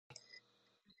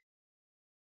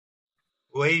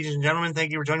Ladies and gentlemen,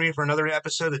 thank you for joining me for another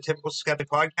episode of the Typical Skeptic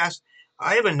Podcast.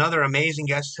 I have another amazing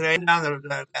guest today down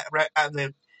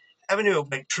the avenue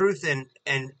of like truth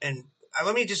and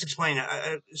let me just explain.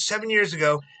 7 years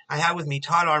ago, I had with me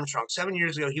Todd Armstrong. 7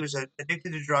 years ago, he was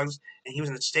addicted to drugs and he was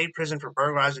in the state prison for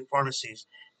burglarizing pharmacies.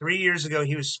 3 years ago,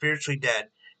 he was spiritually dead.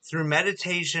 Through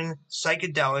meditation,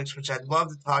 psychedelics, which I'd love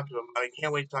to talk to him about, I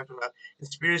can't wait to talk to him about,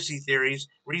 conspiracy theories,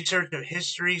 research of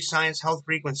history, science, health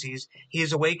frequencies, he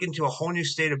is awakened to a whole new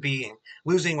state of being,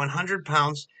 losing 100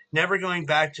 pounds, never going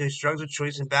back to his drugs of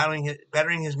choice, and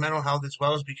bettering his mental health as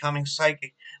well as becoming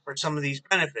psychic for some of these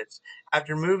benefits.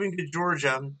 After moving to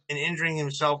Georgia and injuring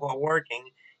himself while working,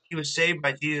 he was saved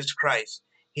by Jesus Christ.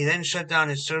 He then shut down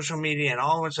his social media and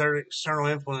all its other external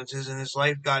influences, and his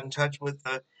life got in touch with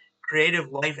the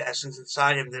creative life essence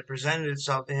inside him that presented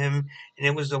itself to him, and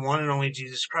it was the one and only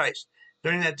Jesus Christ.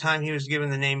 During that time, he was given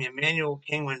the name Emmanuel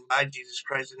Kingman by Jesus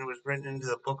Christ, and it was written into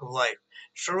the Book of Life.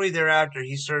 Shortly thereafter,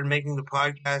 he started making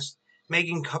podcast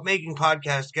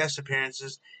guest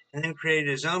appearances, and then created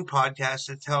his own podcast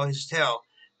to tell his tale.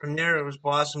 From there, it was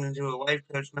blossomed into a life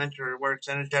coach mentor who works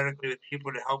energetically with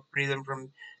people to help free them from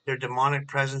their demonic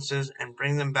presences and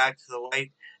bring them back to the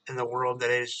light and the world that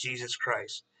is Jesus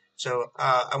Christ. So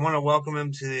I want to welcome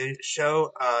him to the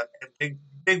show. A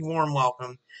big, warm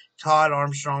welcome, Todd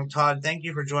Armstrong. Todd, thank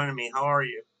you for joining me. How are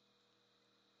you?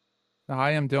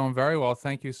 I am doing very well.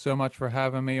 Thank you so much for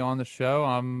having me on the show.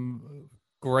 I'm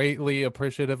greatly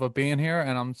appreciative of being here,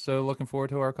 and I'm so looking forward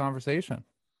to our conversation.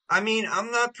 I mean, I'm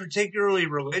not particularly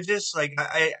religious. Like,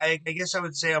 I guess I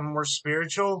would say I'm more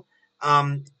spiritual.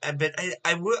 But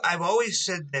I've always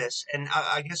said this, and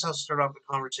I guess I'll start off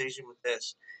the conversation with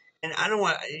this. And I don't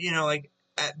want,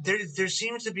 there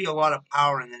seems to be a lot of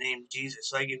power in the name Jesus.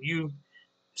 Like, if you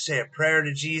say a prayer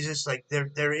to Jesus, like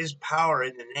there is power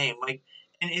in the name. Like,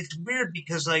 and it's weird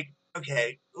because like,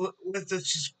 okay, let's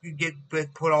just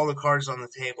put all the cards on the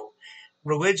table.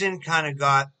 Religion kind of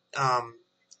got um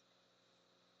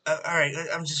all right,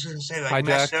 I'm just gonna say like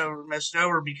Hijacked. messed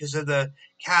over because of the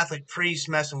Catholic priests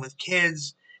messing with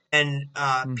kids, and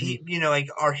Hmm. like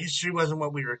our history wasn't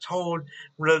what we were told.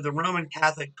 The Roman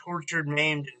Catholic tortured,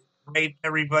 maimed, and raped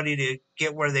everybody to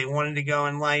get where they wanted to go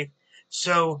in life.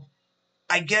 So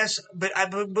I guess, but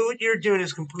what you're doing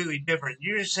is completely different.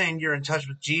 You're just saying you're in touch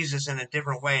with Jesus in a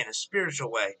different way, in a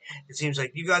spiritual way. It seems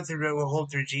like you got through a whole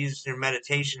through Jesus through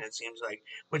meditation. It seems like,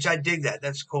 which I dig that.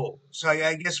 That's cool. So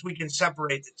I guess we can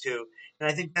separate the two, and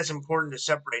I think that's important to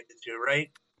separate the two, right?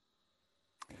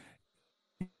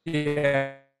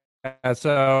 Yeah.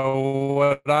 So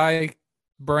what I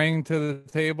bring to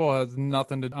the table has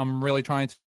nothing to. I'm really trying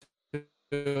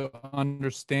to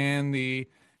understand the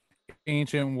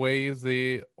ancient ways,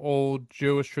 the old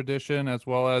Jewish tradition, as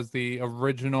well as the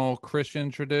original Christian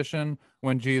tradition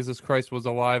when Jesus Christ was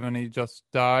alive and he just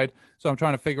died. So I'm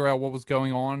trying to figure out what was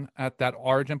going on at that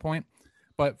origin point.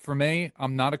 But for me,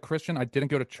 I'm not a Christian. I didn't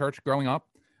go to church growing up.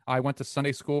 I went to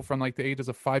Sunday school from like the ages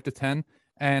of 5 to 10,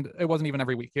 and it wasn't even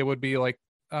every week. It would be like,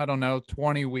 I don't know,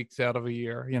 20 weeks out of a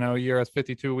year. A year has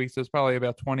 52 weeks. There's probably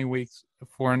about 20 weeks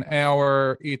for an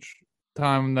hour each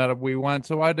time that we went.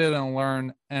 So I didn't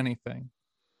learn anything.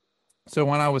 So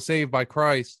when I was saved by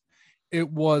Christ, it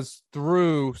was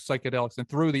through psychedelics and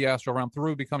through the astral realm,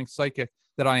 through becoming psychic,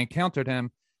 that I encountered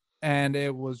him. And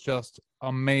it was just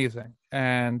amazing.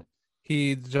 And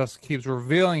he just keeps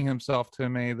revealing himself to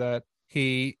me that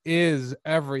he is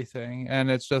everything. And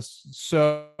it's just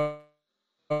so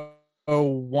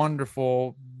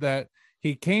wonderful that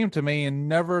he came to me and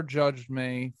never judged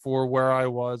me for where I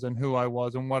was and who I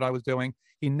was and what I was doing.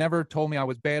 He never told me I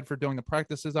was bad for doing the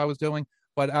practices I was doing.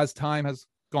 But as time has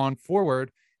gone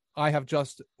forward, I have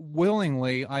just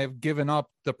willingly, I have given up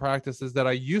the practices that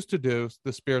I used to do,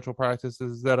 the spiritual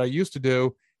practices that I used to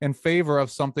do, in favor of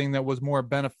something that was more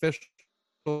beneficial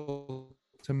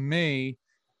to me,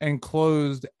 and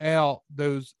closed out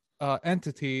those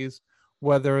entities,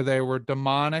 whether they were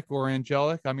demonic or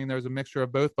angelic. I mean, there's a mixture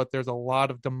of both, but there's a lot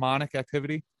of demonic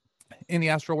activity in the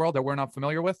astral world that we're not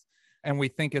familiar with. And we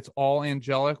think it's all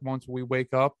angelic once we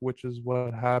wake up, which is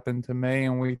what happened to me.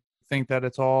 And we think that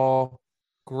it's all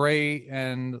great,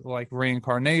 and like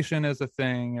reincarnation is a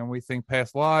thing, and we think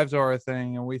past lives are a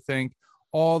thing, and we think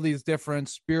all these different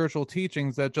spiritual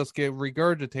teachings that just get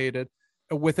regurgitated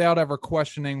without ever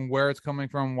questioning where it's coming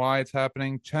from, why it's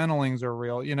happening. Channelings are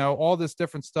real, all this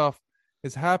different stuff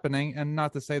is happening. And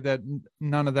not to say that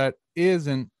none of that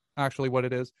isn't actually what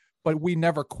it is, but we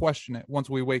never question it once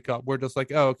we wake up. We're just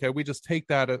like, oh, okay, we just take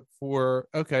that for,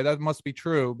 okay, that must be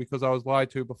true because I was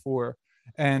lied to before.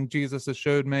 And Jesus has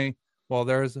showed me, well,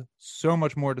 there's so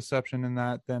much more deception in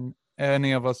that than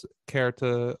any of us care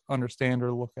to understand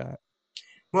or look at.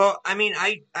 Well, I mean,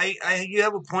 you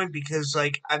have a point because,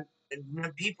 like,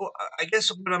 when people, I guess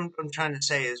what I'm trying to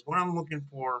say is what I'm looking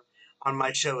for on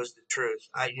my show is the truth.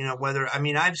 Whether, I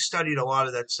mean, I've studied a lot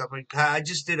of that stuff. Like, I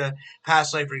just did a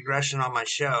past life regression on my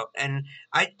show, and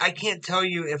I can't tell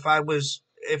you if I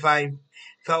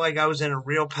felt like I was in a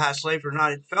real past life or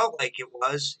not. It felt like it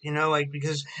was, like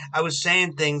because I was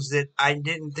saying things that I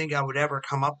didn't think I would ever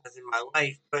come up with in my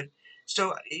life, but so,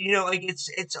 like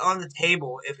it's on the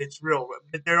table if it's real,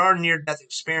 but there are near death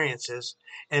experiences,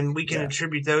 and we can Yeah.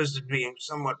 attribute those to being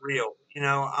somewhat real.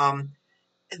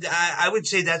 I would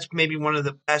say that's maybe one of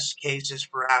the best cases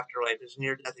for afterlife is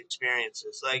near death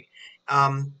experiences. Like,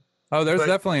 um, Oh, there's but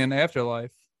definitely an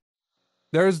afterlife.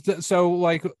 So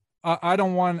like I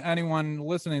don't want anyone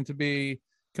listening to be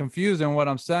confused in what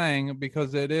I'm saying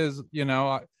because it is,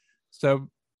 so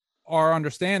our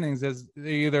understandings is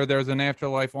either there's an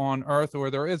afterlife on earth or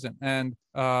there isn't. And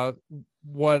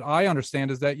what I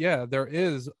understand is that, yeah, there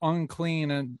is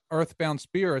unclean and earthbound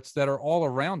spirits that are all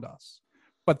around us,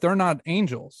 but they're not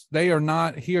angels. They are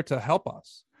not here to help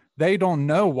us. They don't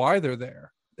know why they're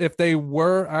there. If they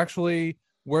were actually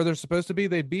where they're supposed to be,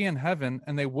 they'd be in heaven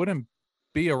and they wouldn't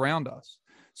be around us.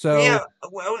 yeah, So,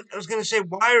 well, I was going to say,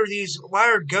 why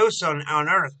are ghosts on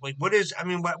Earth? Like, I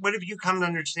mean, what have you come to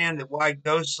understand that why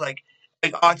ghosts like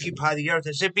occupy the Earth?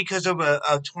 Is it because of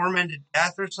a tormented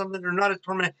death or something, or not a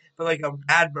torment, but like a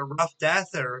bad but rough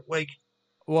death, or like?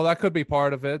 well, that could be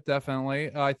part of it,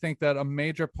 definitely. I think that a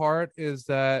major part is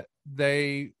that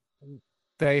they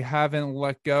haven't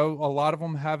let go. A lot of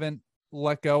them haven't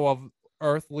let go of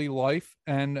earthly life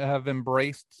and have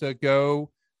embraced to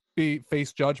go be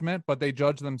face judgment, but they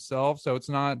judge themselves. So it's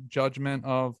not judgment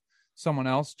of someone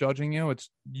else judging you. It's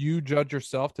you judge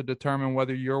yourself to determine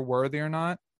whether you're worthy or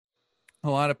not. A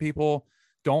lot of people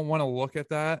don't want to look at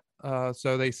that.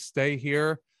 So they stay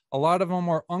here. A lot of them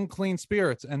are unclean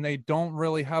spirits and they don't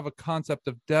really have a concept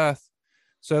of death.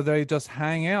 So they just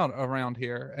hang out around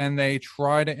here and they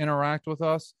try to interact with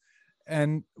us.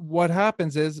 And what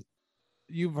happens is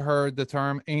you've heard the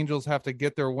term angels have to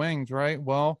get their wings, right?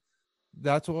 Well,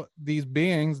 that's what these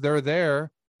beings, they're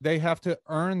there. They have to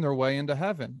earn their way into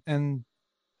heaven. And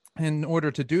in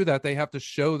order to do that, they have to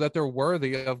show that they're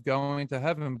worthy of going to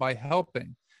heaven by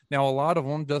helping. Now, a lot of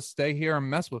them just stay here and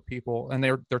mess with people, and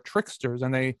they're tricksters,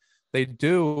 and they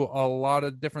do a lot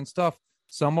of different stuff.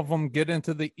 Some of them get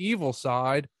into the evil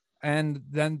side, and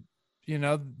then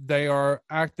they are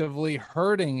actively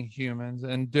hurting humans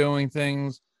and doing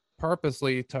things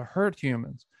purposely to hurt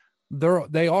humans.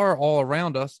 They are all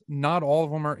around us. Not all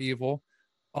of them are evil.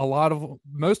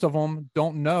 Most of them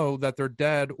don't know that they're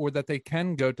dead or that they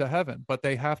can go to heaven, but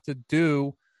they have to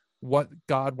do what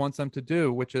God wants them to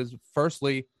do, which is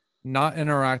firstly not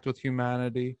interact with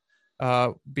humanity,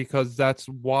 because that's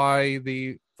why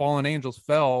the fallen angels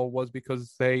fell, was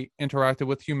because they interacted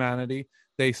with humanity.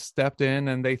 They stepped in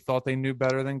and they thought they knew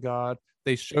better than God.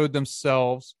 They showed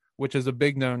themselves, which is a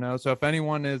big no-no. So if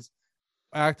anyone is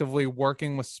actively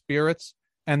working with spirits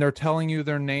and they're telling you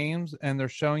their names and they're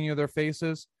showing you their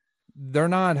faces, they're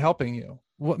not helping you.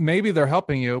 Well, maybe they're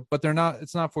helping you, but they're not.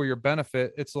 It's not for your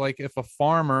benefit. It's like if a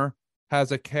farmer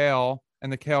has a cow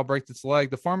and the cow breaks its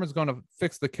leg, the farmer's going to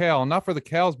fix the cow, not for the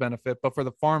cow's benefit, but for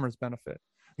the farmer's benefit.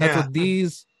 That's Yeah. what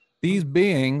these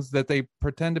beings that they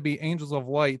pretend to be angels of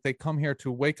light, they come here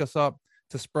to wake us up,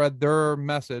 to spread their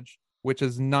message, which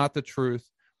is not the truth,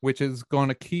 which is going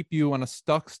to keep you in a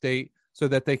stuck state so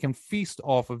that they can feast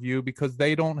off of you because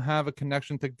they don't have a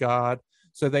connection to God.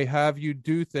 So they have you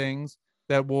do things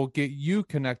that will get you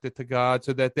connected to God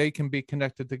so that they can be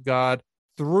connected to God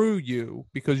through you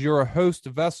because you're a host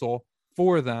vessel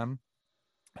for them.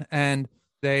 And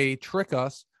they trick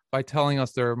us by telling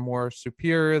us they're more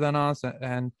superior than us,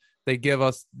 and they give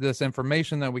us this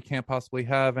information that we can't possibly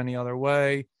have any other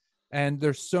way. And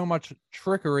there's so much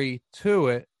trickery to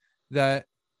it that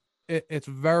it's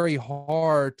very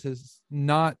hard to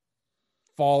not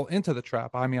fall into the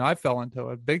trap. I mean, I fell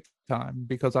into it big time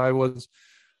because I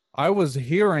was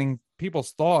hearing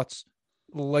people's thoughts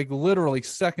like literally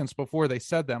seconds before they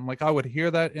said them. Like I would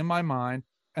hear that in my mind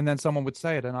and then someone would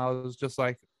say it and I was just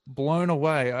like blown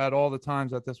away at all the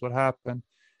times that this would happen.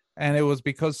 And it was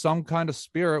because some kind of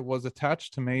spirit was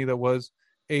attached to me that was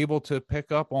able to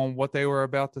pick up on what they were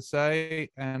about to say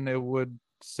and it would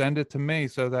send it to me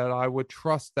so that I would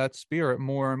trust that spirit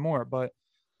more and more. But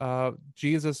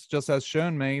Jesus just has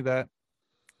shown me that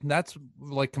that's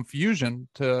like confusion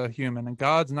to a human, and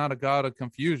God's not a God of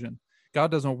confusion.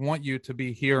 God doesn't want you to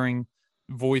be hearing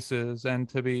voices and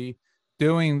to be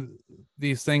doing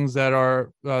these things that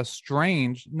are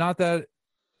strange. Not that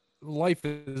life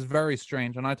is very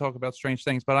strange, and I talk about strange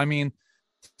things, but I mean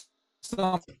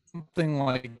something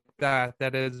like that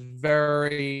is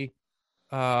very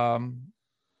um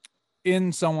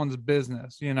in someone's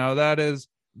business.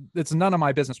 It's none of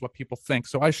my business what people think.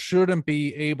 So I shouldn't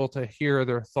be able to hear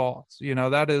their thoughts.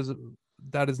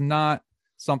 That is not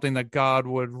something that God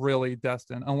would really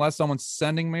destine. Unless someone's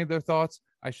sending me their thoughts,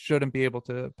 I shouldn't be able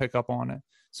to pick up on it.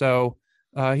 So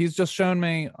he's just shown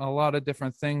me a lot of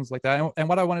different things like that. And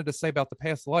what I wanted to say about the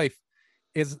past life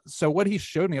is, so what he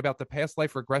showed me about the past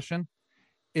life regression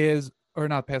is, or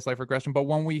not past life regression, but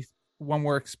when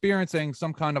we're experiencing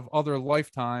some kind of other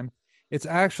lifetime, it's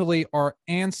actually our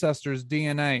ancestors'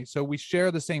 DNA. So we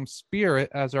share the same spirit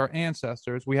as our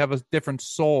ancestors. We have a different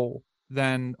soul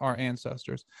than our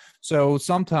ancestors. So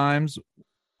sometimes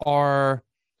our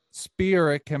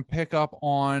spirit can pick up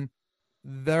on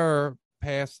our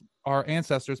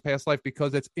ancestors' past life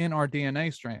because it's in our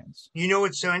DNA strands. You know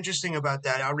what's so interesting about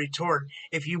that? I'll retort.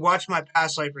 If you watch my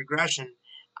past life regression,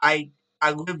 I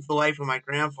I lived the life of my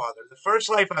grandfather. The first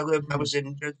life I lived, I Mm. was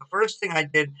in. The first thing I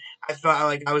did, I felt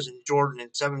like I was in Jordan in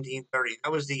 1730.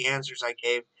 That was the answers I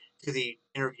gave to the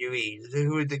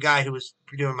interviewee, the guy who was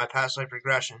doing my past life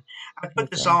regression. I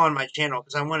put this Okay. all on my channel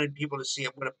because I wanted people to see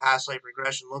what a past life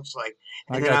regression looks like,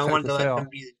 I and then got I to check wanted to this let them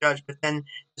out. be the judge. But then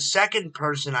the second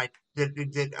person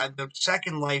the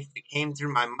second life that came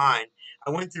through my mind, I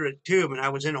went through a tube and I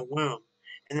was in a womb,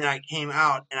 and then I came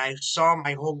out and I saw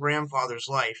my whole grandfather's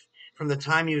life from the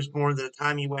time he was born to the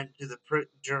time he went to the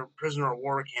prisoner of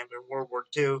war camp in World War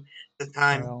II, the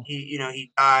time Well,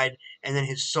 he died, and then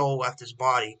his soul left his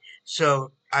body.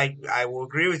 So I will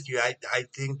agree with you. I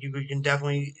think we can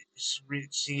definitely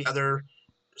see other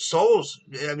souls.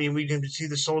 I mean, we can see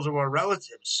the souls of our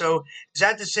relatives. So is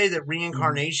that to say that mhm.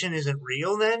 reincarnation isn't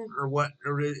real then, or what?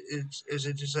 Or is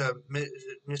it just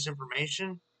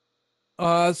misinformation?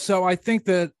 So I think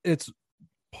that it's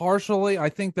partially, I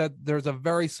think that there's a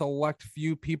very select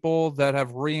few people that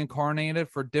have reincarnated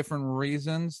for different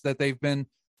reasons, that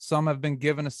some have been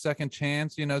given a second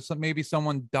chance. Maybe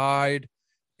someone died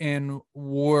in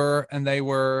war and they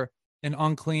were an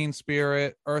unclean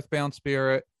spirit, earthbound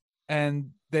spirit, and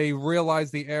they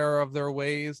realized the error of their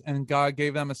ways, and God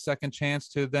gave them a second chance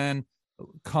to then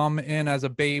come in as a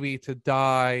baby to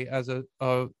die as an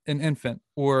infant,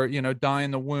 or die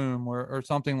in the womb, or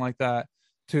something like that,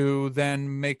 to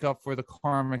then make up for the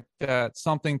karmic debt,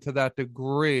 something to that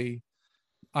degree.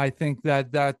 I think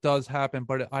that that does happen,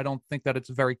 but I don't think that it's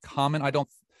very common.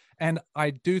 And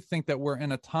I do think that we're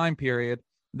in a time period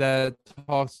that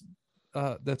talks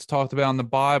that's talked about in the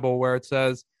Bible, where it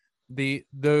says the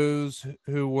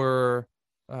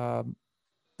um,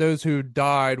 those who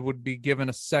died would be given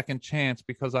a second chance,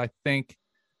 because I think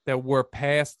that we're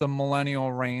past the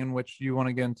millennial reign, which you want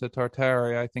to get into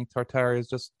Tartaria. I think Tartaria is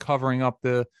just covering up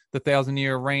the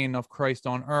 1,000-year reign of Christ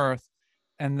on earth,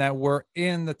 and that we're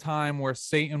in the time where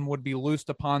Satan would be loosed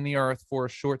upon the earth for a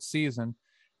short season.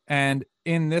 And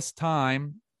in this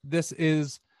time, this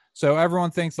is so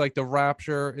everyone thinks like the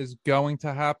rapture is going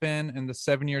to happen and the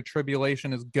 7-year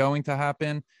tribulation is going to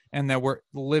happen, and that we're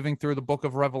living through the book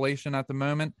of Revelation at the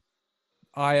moment.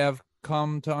 I have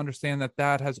come to understand that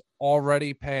that has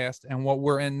already passed, and what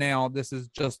we're in now, this is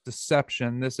just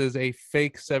deception. This is a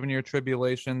fake 7-year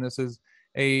tribulation. This is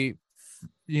a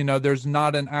there's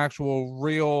not an actual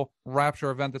real rapture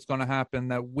event that's going to happen.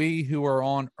 That we who are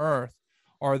on earth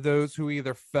are those who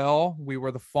either fell, we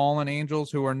were the fallen angels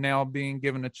who are now being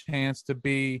given a chance to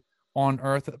be on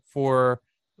earth for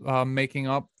making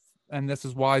up. And this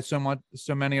is why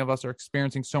so many of us are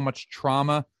experiencing so much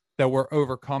trauma that we're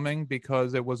overcoming,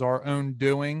 because it was our own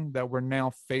doing that we're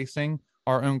now facing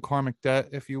our own karmic debt,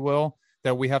 if you will,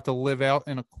 that we have to live out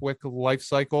in a quick life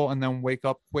cycle and then wake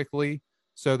up quickly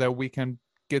so that we can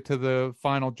get to the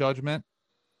final judgment,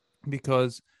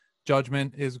 because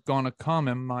judgment is going to come,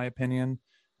 in my opinion,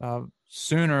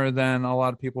 sooner than a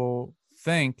lot of people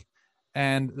think.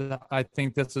 And I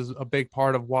think this is a big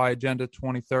part of why Agenda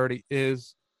 2030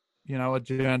 is,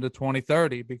 Agenda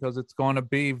 2030, because it's going to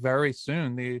be very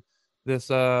soon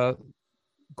this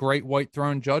great white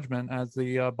throne judgment, as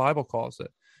the Bible calls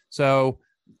it. So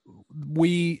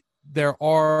there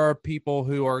are people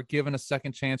who are given a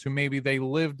second chance, who maybe they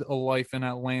lived a life in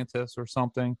Atlantis or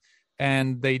something,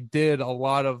 and they did a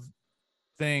lot of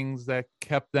things that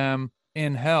kept them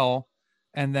in hell,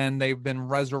 and then they've been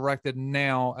resurrected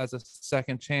now as a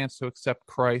second chance to accept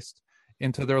Christ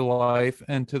into their life,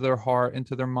 into their heart,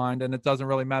 into their mind. And it doesn't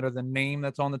really matter the name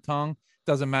that's on the tongue. It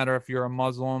doesn't matter if you're a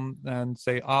Muslim and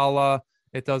say Allah.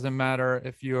 It doesn't matter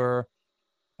if you're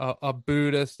a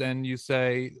Buddhist and you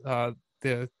say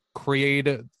the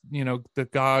creative, the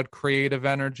God creative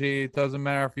energy. It doesn't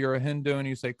matter if you're a Hindu and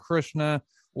you say Krishna.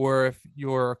 or if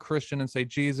you're a Christian and say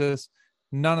Jesus,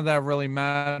 none of that really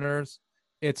matters.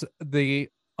 It's the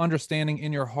understanding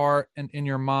in your heart and in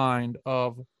your mind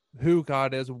of who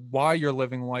God is, why you're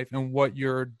living life, and what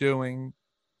you're doing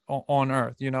on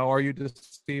earth. Are you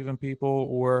deceiving people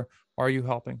or are you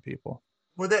helping people?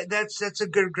 Well, that's a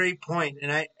great point,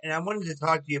 and I wanted to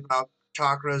talk to you about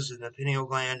chakras and the pineal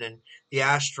gland and the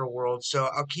astral world. So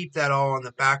I'll keep that all on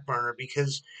the back burner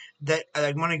because that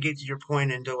I want to get to your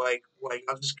point into like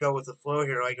I'll just go with the flow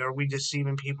here. Like, are we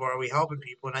deceiving people? Are we helping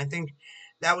people? And I think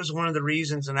that was one of the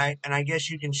reasons, and I guess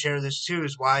you can share this too,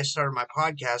 is why I started my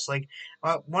podcast. Like,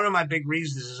 one of my big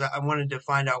reasons is I wanted to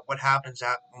find out what happens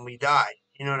when we die.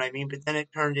 You know what I mean? But then it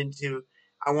turned into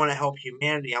I want to help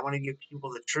humanity. I want to give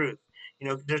people the truth.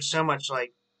 There's so much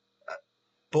like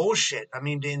bullshit. I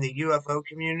mean, in the UFO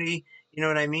community, you know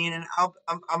what I mean? And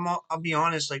I'll be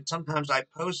honest. Like sometimes I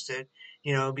post it,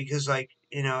 because like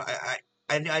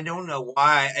I don't know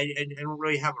why. I don't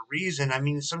really have a reason. I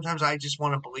mean, sometimes I just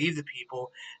want to believe the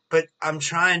people, but I'm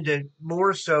trying to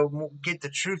more so get the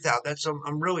truth out.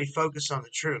 I'm really focused on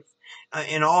the truth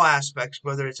in all aspects,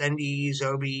 whether it's NDEs,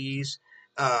 OBEs,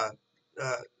 uh,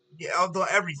 uh, yeah, although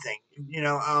everything.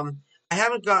 I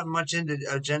haven't gotten much into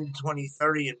Agenda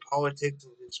 2030 and politics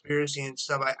and conspiracy and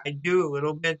stuff. I do a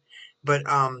little bit, but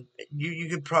you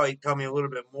could probably tell me a little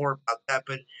bit more about that.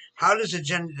 But how does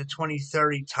Agenda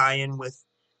 2030 tie in with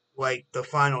like the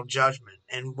final judgment?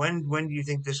 And when do you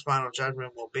think this final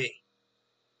judgment will be?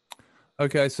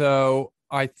 Okay, so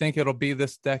I think it'll be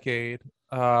this decade.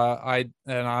 I'm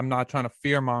not trying to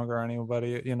fearmonger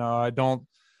anybody.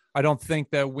 I don't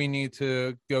think that we need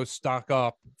to go stock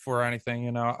up for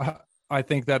anything. I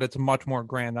think that it's much more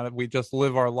grand that we just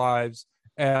live our lives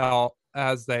out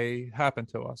as they happen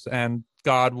to us, and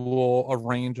God will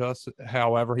arrange us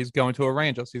however He's going to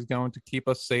arrange us. He's going to keep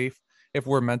us safe if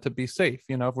we're meant to be safe.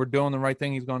 If we're doing the right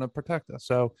thing, He's going to protect us.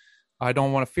 So I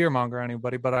don't want to fearmonger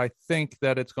anybody, but I think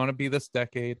that it's going to be this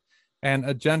decade and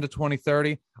Agenda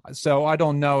 2030. So I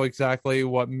don't know exactly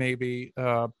what may be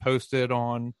posted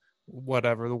on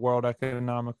whatever the World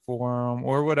Economic Forum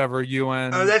or whatever Oh,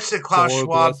 UN that's the Klaus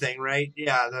Schwab globalists. thing, right?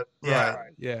 Yeah,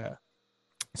 Right. Yeah.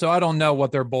 So I don't know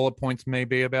what their bullet points may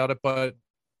be about it, but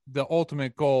the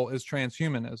ultimate goal is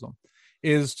transhumanism,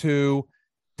 is to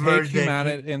take merge the.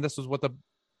 humanity, and this is what the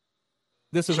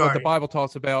Sorry. Bible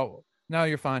talks about. No,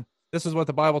 you're fine. This is what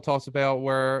the Bible talks about,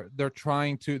 where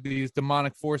these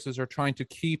demonic forces are trying to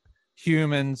keep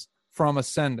humans from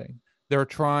ascending. They're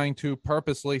trying to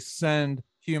purposely send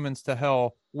humans to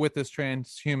hell with this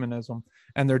transhumanism.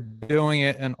 And they're doing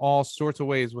it in all sorts of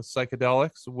ways, with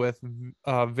psychedelics, with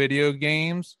video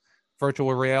games,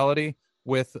 virtual reality,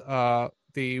 with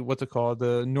what's it called?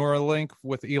 The Neuralink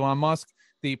with Elon Musk,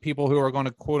 the people who are going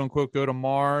to quote unquote go to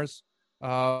Mars,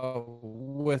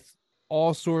 with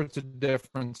all sorts of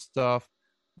different stuff.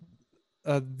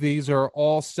 These are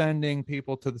all sending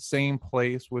people to the same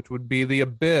place, which would be the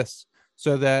abyss,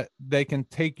 so that they can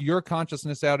take your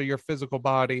consciousness out of your physical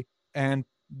body and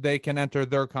they can enter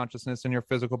their consciousness in your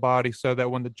physical body, so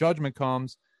that when the judgment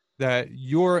comes, that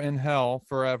you're in hell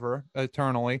forever,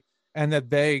 eternally, and that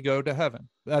they go to heaven.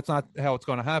 That's not how it's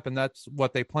going to happen. That's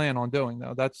what they plan on doing,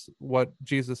 though. That's what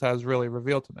Jesus has really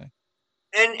revealed to me.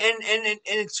 And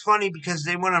it's funny because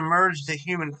they want to merge the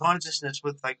human consciousness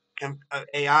with like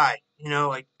AI,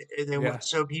 like they Yeah. want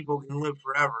so people can live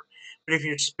forever. But if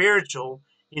you're spiritual,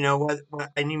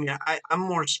 I mean, I'm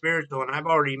more spiritual, and I've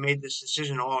already made this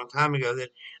decision a long time ago that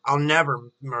I'll never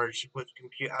merge with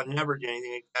computer. I'll never do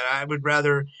anything like that. I would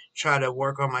rather try to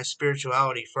work on my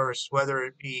spirituality first, whether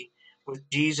it be with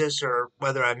Jesus or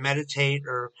whether I meditate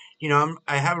or,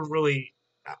 I haven't really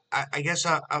I guess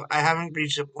I haven't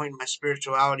reached a point in my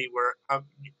spirituality where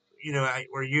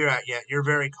where you're at yet. You're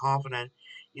very confident.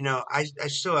 I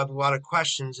still have a lot of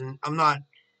questions, and I'm not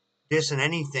dissing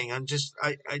anything. I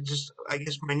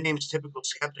guess my name's typical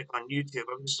skeptic on YouTube.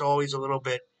 I'm just always a little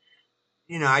bit.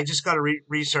 I just got to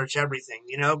research everything.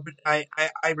 But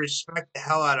I respect the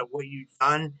hell out of what you've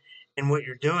done and what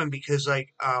you're doing because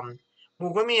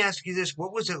well, let me ask you this: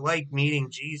 what was it like meeting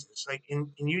Jesus? Like,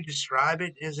 can you describe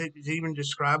it? Is it even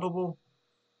describable?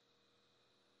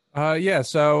 Yeah.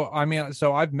 So I mean,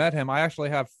 so I've met him. I actually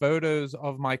have photos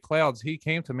of my clouds. He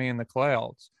came to me in the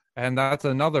clouds, and that's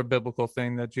another biblical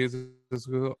thing, that Jesus is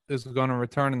going to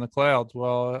return in the clouds.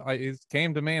 Well, he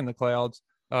came to me in the clouds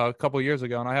a couple years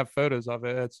ago, and I have photos of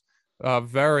it. It's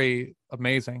very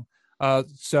amazing.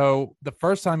 So the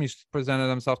first time he presented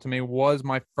himself to me was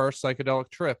my first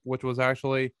psychedelic trip, which was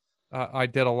actually I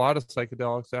did a lot of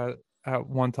psychedelics at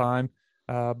one time,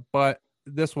 but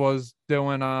this was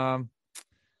doing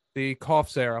the cough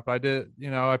syrup. I did,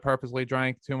 I purposely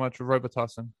drank too much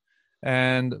Robitussin,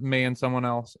 and me and someone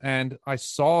else. And I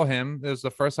saw him. It was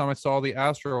the first time I saw the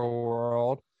astral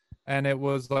world, and it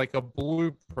was like a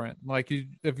blueprint. Like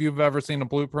if you've ever seen a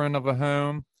blueprint of a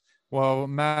home, well,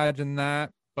 imagine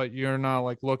that, but you're not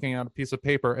like looking at a piece of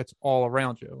paper. It's all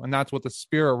around you, and that's what the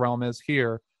spirit realm is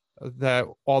here. That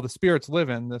all the spirits live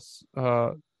in this,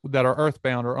 that are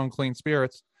earthbound or unclean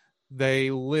spirits.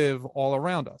 They live all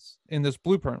around us in this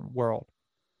blueprint world,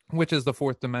 which is the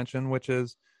fourth dimension, which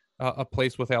is a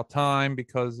place without time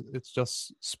because it's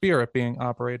just spirit being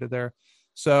operated there.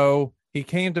 So he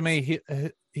came to me.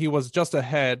 He was just a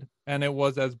head, and it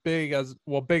was as big as,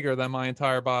 well, bigger than my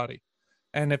entire body.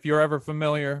 And if you're ever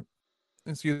familiar,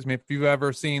 excuse me, if you've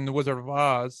ever seen The Wizard of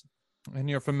Oz, and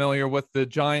you're familiar with the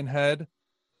giant head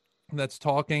that's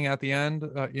talking at the end,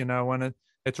 when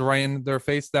it's right in their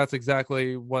face, that's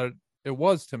exactly what it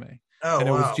was to me. Oh And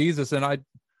it was wow. Jesus, and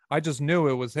I just knew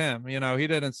it was him. He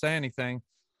didn't say anything.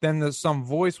 Then some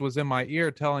voice was in my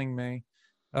ear telling me,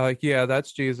 yeah,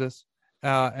 that's Jesus.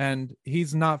 And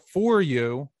he's not for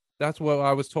you. That's what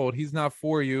I was told. He's not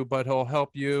for you, but he'll help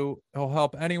you. He'll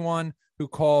help anyone who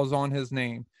calls on his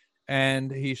name.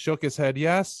 And he shook his head,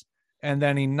 yes. And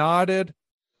then he nodded,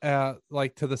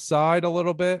 like to the side a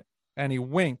little bit, and he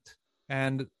winked.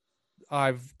 And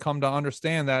I've come to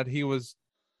understand that he was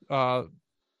uh,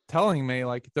 telling me,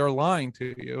 like, they're lying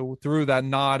to you through that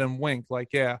nod and wink, like,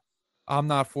 yeah, I'm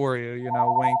not for you,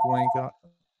 wink, wink,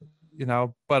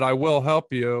 but I will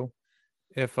help you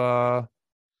if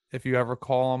you ever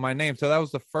call on my name. So that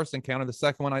was the first encounter. The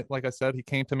second one, like I said, he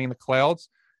came to me in the clouds,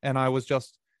 and I was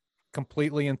just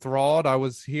completely enthralled. I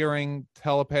was hearing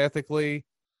telepathically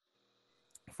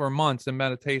for months in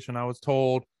meditation. I was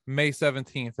told May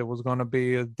 17th it was going to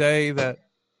be a day that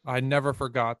I never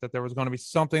forgot, that there was going to be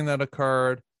something that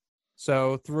occurred.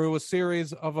 So through a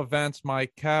series of events, my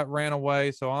cat ran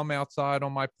away. So I'm outside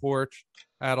on my porch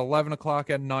at 11 o'clock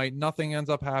at night. Nothing ends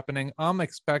up happening. I'm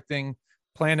expecting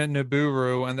planet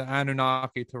Nibiru and the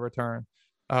Anunnaki to return.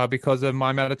 Because of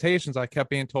my meditations, I kept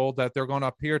being told that they're going to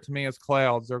appear to me as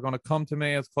clouds. They're going to come to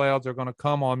me as clouds. They're going to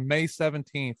come on May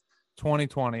 17th,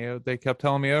 2020. They kept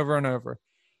telling me over and over.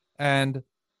 And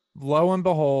lo and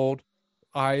behold,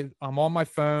 I'm on my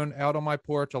phone out on my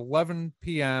porch, 11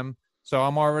 p.m. So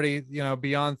I'm already,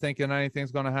 beyond thinking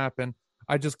anything's going to happen.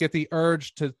 I just get the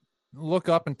urge to look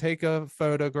up and take a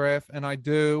photograph, and I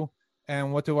do.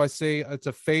 And what do I see? It's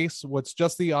a face with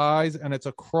just the eyes, and it's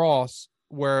a cross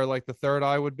where like the third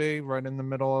eye would be, right in the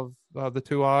middle of the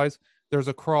two eyes. There's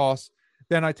a cross.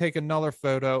 Then I take another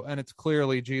photo, and it's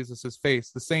clearly Jesus's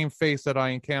face, the same face that I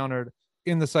encountered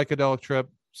in the psychedelic trip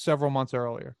several months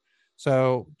earlier.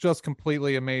 So just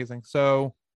completely amazing.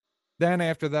 So then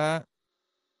after that,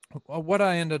 what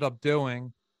I ended up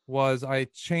doing was I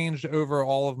changed over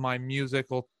all of my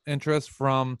musical interests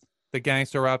from the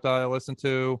gangster rap that I listened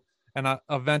to, and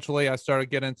eventually I started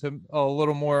getting into a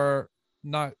little more,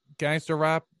 not gangster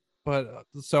rap, but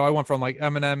so I went from like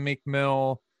Eminem, Meek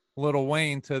Mill, Lil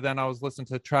Wayne, to then I was listening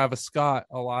to Travis Scott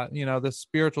a lot, the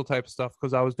spiritual type stuff,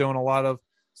 because I was doing a lot of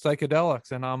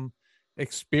psychedelics, and I'm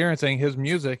experiencing his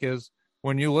music is,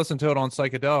 when you listen to it on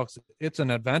psychedelics, it's an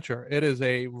adventure. It is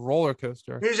a roller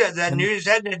coaster. Who's that? That And new is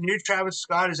that the new Travis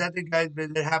Scott? Is that the guy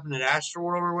that happened at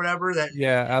Astroworld or whatever? That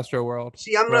yeah, Astro World.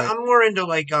 see, I'm Right. I'm more into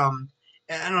like I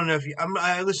don't know if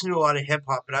I listen to a lot of hip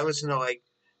hop, but I listen to like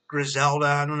Griselda.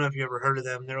 I don't know if you ever heard of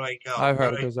them. I've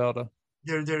heard of Griselda.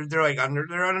 They're like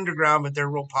they're underground, but they're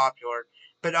real popular.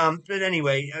 But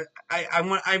anyway,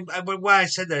 why I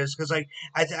said that is because like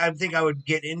I think I would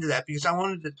get into that because I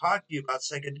wanted to talk to you about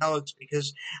psychedelics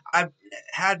because I've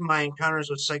had my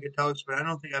encounters with psychedelics, but I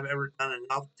don't think I've ever done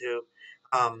enough to.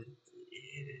 Um,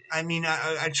 I mean,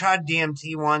 I tried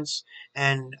DMT once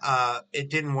and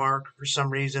it didn't work for some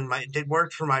reason. It did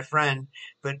work for my friend,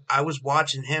 but I was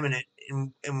watching him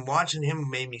and watching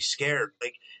him made me scared.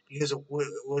 Like because of what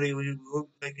he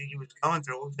looked like he was going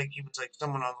through. It looked like he was like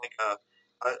someone on like a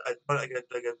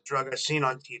drug I seen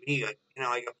on TV, like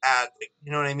like a bad, like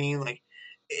what I mean. Like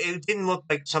it didn't look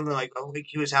like something like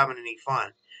he was having any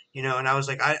fun, And I was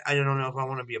like, I don't know if I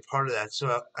want to be a part of that.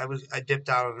 So I dipped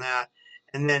out on that,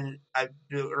 and then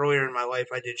earlier in my life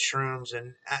I did shrooms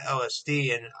and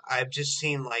LSD, and I've just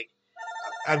seen like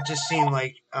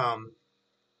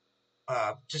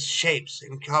just shapes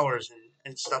and colors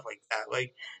and stuff like that.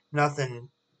 Like nothing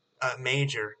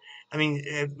major. I mean,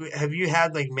 have you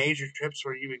had like major trips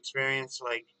where you experienced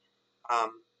like,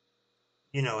 um,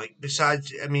 like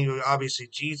besides, I mean, obviously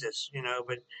Jesus,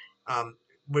 but um,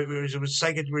 was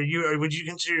psychic? Were you, or would you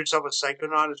consider yourself a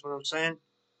psychonaut? Is what I'm saying.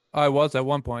 I was at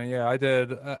one point. Yeah, I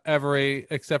did every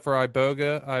except for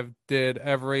Iboga. I did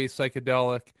every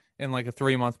psychedelic in like a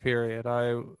 3 month period.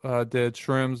 I did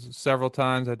shrooms several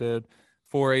times. I did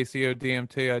 4-ACO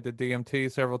DMT. I did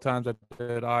DMT several times. I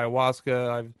did ayahuasca.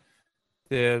 I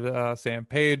did San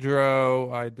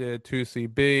Pedro. I did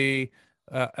 2CB,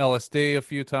 LSD a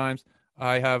few times.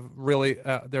 I have really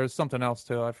there's something else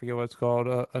too. I forget what it's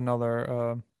called.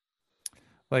 Another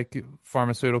like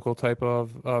pharmaceutical type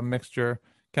of mixture,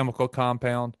 chemical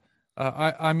compound.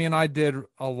 I mean, I did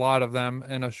a lot of them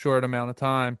in a short amount of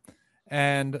time,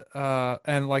 and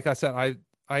like I said,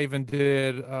 I even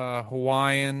did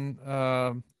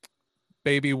Hawaiian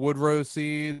baby woodrose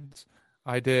seeds.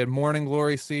 I did morning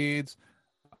glory seeds.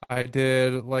 I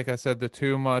did, like I said, the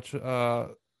too much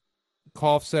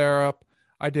cough syrup.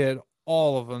 I did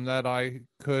all of them that I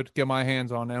could get my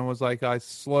hands on, and it was like I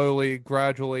slowly,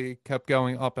 gradually kept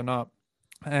going up and up.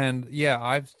 And yeah,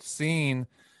 I've seen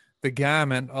the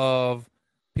gamut of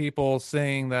people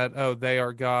saying that, oh, they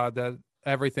are God, that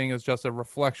everything is just a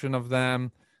reflection of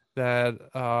them, that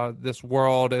this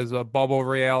world is a bubble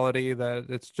reality, that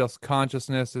it's just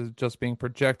consciousness is just being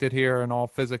projected here, and all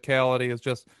physicality is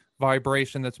just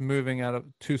vibration that's moving at a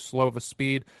too slow of a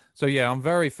speed. So yeah, I'm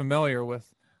very familiar with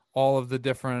all of the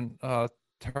different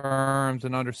terms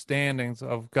and understandings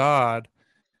of God.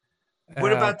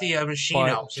 What Uh, about the machine but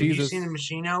elves? Have you seen the Jesus,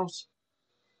 machine elves?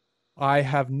 I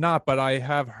have not, but I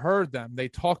have heard them. They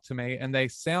talked to me and they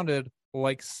sounded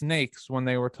like snakes when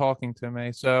they were talking to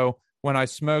me. So when I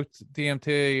smoked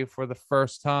DMT for the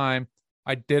first time,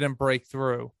 I didn't break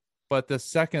through. But the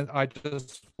second I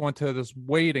just went to this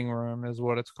waiting room, is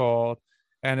what it's called.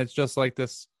 And it's just like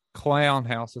this clown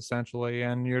house essentially.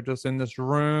 And you're just in this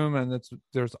room and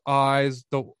there's eyes,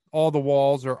 all the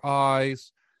walls are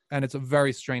eyes, and it's a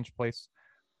very strange place.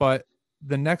 But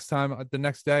the next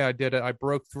day I did it, I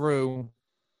broke through,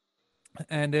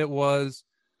 and it was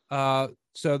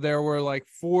so there were like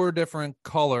four different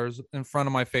colors in front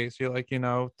of my face. You're like,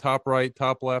 top right,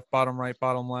 top left, bottom right,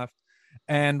 bottom left.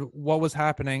 And what was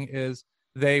happening is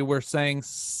they were saying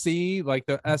C, like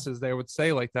the S's, they would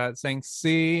say like that, saying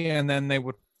C, and then they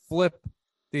would flip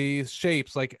these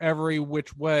shapes like every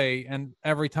which way. And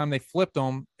every time they flipped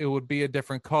them, it would be a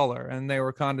different color. And they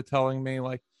were kind of telling me,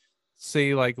 like,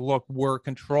 see, like, look, we're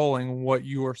controlling what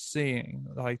you are seeing,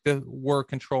 like we're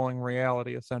controlling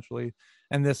reality essentially.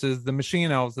 And this is the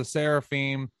machine elves, the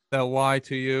seraphim that lie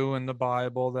to you in the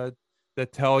Bible,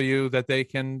 that tell you that they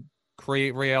can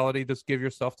create reality. Just give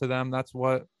yourself to them. That's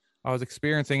what I was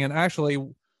experiencing. And actually,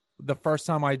 the first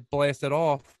time I blasted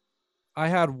off, I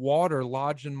had water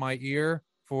lodged in my ear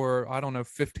for, I don't know,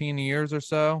 15 years or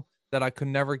so, that I could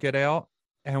never get out.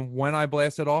 And when I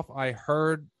blasted off, I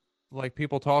heard, like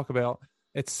people talk about,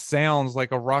 it sounds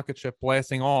like a rocket ship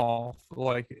blasting off.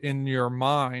 Like in your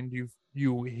mind,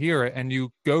 you hear it, and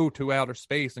you go to outer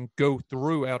space and go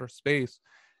through outer space.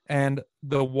 And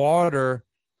the water,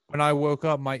 when I woke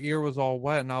up, my ear was all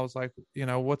wet, and I was like,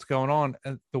 what's going on?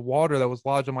 And the water that was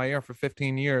lodged in my ear for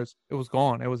 15 years, it was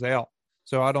gone. It was out.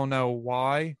 So I don't know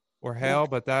why or Well, how,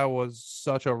 but that was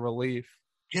such a relief.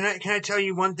 can I tell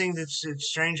you one thing that's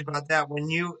strange about that? When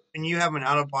you have an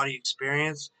out of body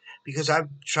experience, because I've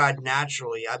tried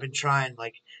naturally, I've been trying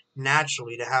like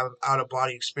naturally to have out of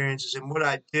body experiences, and what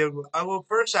I did, well,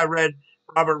 first I read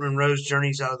Robert Monroe's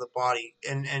Journeys Out of the Body,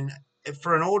 and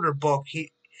for an older book,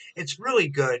 it's really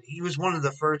good. He was one of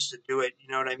the first to do it.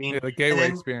 You know what I Yeah, mean? the And Gateway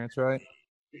then Experience, right?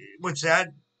 what's that?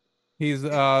 He's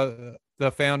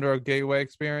the founder of Gateway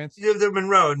Experience. The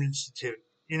Monroe Institute.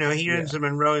 He runs Yeah, the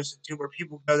Monroe Institute where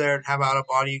people go there and have out of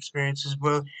body experiences.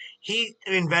 Well, he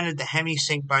invented the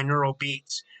HemiSync binaural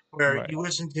beats, where right. you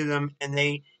listen to them and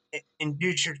they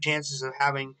induce your chances of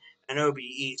having an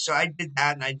OBE. So I did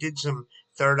that, and I did some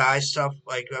third eye stuff.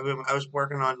 Like I was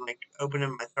working on like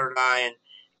opening my third eye,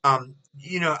 and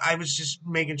I was just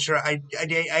making sure I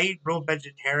ate real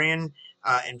vegetarian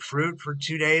and fruit for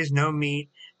 2 days, no meat,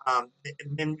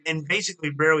 and basically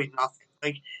barely nothing.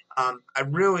 Like I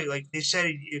really like they said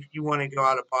if you want to go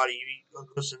out of body, you eat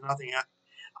close to nothing.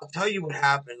 I'll tell you what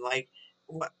happened. Like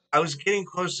I was getting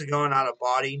close to going out of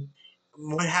body.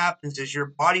 What happens is your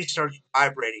body starts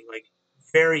vibrating like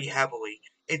very heavily.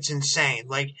 It's insane.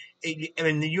 Like I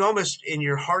mean, you almost and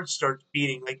your heart starts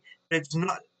beating. Like it's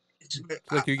not. It's,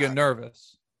 It's like you get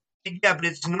nervous. yeah, but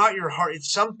it's not your heart.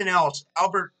 It's something else.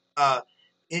 Albert,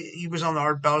 he was on the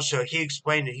Art Bell show. He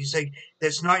explained it. He's like,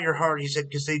 "That's not your heart." He said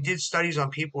because they did studies on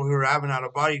people who were having out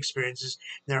of body experiences,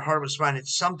 and their heart was fine.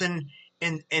 It's something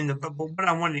in the. But what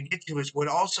I wanted to get to is what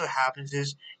also happens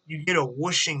is you get a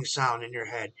whooshing sound in your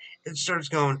head. It starts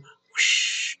going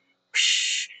whoosh,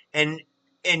 whoosh, and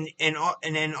and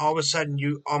then all of a sudden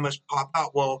you almost pop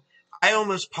out. Well, I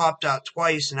almost popped out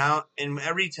twice, and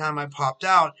every time I popped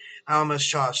out, I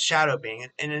almost saw a shadow being.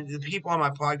 And the people on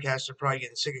my podcast are probably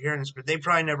getting sick of hearing this, but they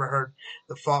probably never heard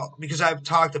the fall because I've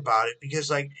talked about it. Because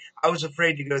like I was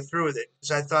afraid to go through with it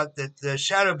because I thought that the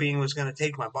shadow being was going to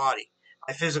take my body,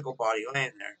 my physical body,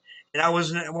 laying there, and I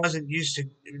wasn't used to,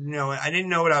 I didn't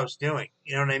know what I was doing.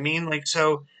 You know what I mean? Like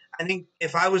so. I think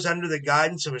if I was under the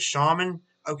guidance of a shaman,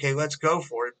 okay, let's go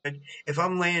for it. But if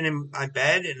I'm laying in my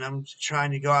bed and I'm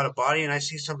trying to go out of body and I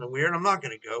see something weird, I'm not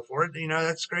going to go for it.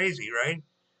 That's crazy, right?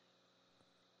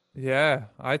 Yeah,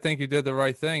 I think you did the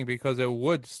right thing because it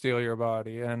would steal your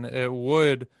body and it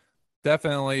would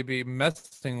definitely be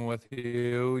messing with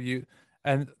you.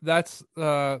 And that's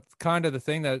kind of the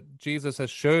thing that Jesus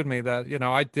has showed me that,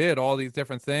 I did all these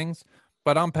different things,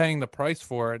 but I'm paying the price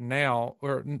for it now,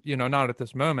 or, not at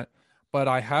this moment, but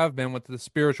I have been with the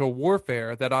spiritual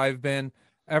warfare that I've been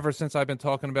ever since I've been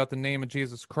talking about the name of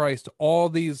Jesus Christ. All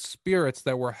these spirits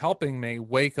that were helping me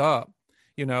wake up,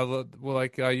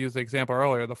 like I used the example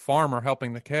earlier, the farmer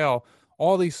helping the cow,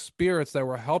 all these spirits that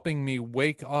were helping me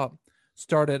wake up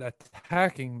started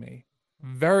attacking me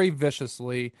very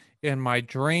viciously in my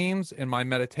dreams, in my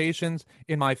meditations,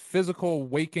 in my physical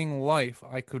waking life.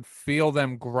 I could feel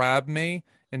them grab me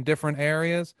in different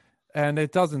areas. And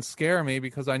it doesn't scare me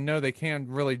because I know they can't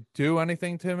really do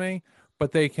anything to me,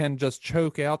 but they can just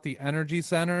choke out the energy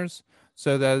centers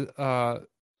so that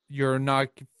you're not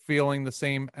feeling the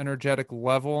same energetic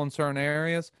level in certain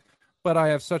areas. But I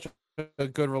have such a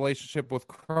good relationship with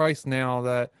Christ now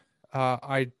that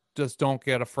I just don't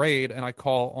get afraid and I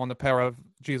call on the power of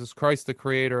Jesus Christ, the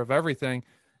creator of everything.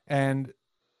 And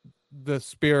the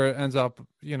spirit ends up,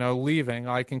 leaving.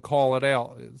 I can call it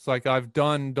out. It's like I've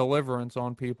done deliverance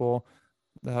on people.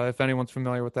 If anyone's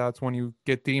familiar with that, it's when you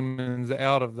get demons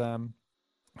out of them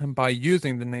and by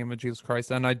using the name of Jesus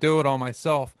Christ. And I do it on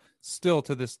myself still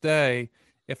to this day.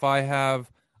 If I have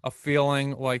a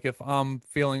feeling like if I'm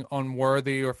feeling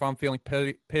unworthy or if I'm feeling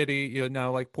pity,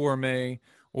 like poor me,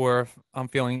 or if I'm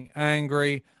feeling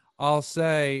angry, I'll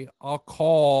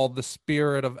call the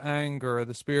spirit of anger,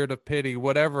 the spirit of pity,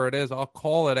 whatever it is, I'll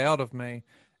call it out of me.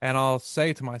 And I'll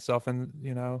say to myself, and,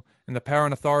 in the power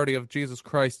and authority of Jesus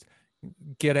Christ,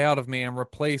 get out of me and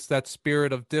replace that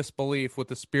spirit of disbelief with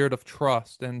the spirit of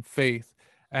trust and faith.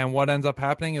 And what ends up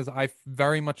happening is I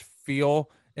very much feel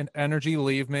an energy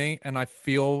leave me and I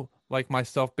feel like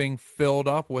myself being filled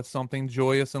up with something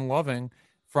joyous and loving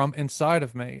from inside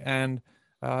of me. And,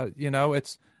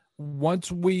 it's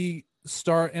once we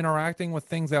start interacting with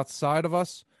things outside of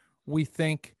us, we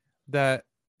think that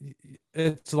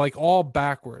it's like all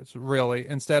backwards, really.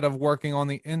 Instead of working on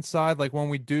the inside, like when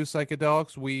we do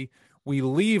psychedelics, we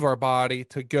leave our body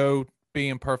to go be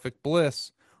in perfect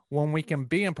bliss when we can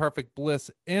be in perfect bliss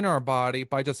in our body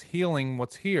by just healing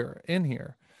what's here in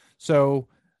here. So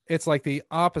it's like the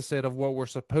opposite of what we're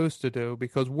supposed to do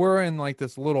because we're in like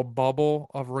this little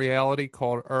bubble of reality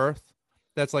called Earth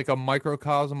that's like a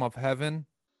microcosm of heaven,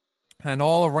 and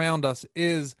all around us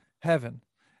is heaven.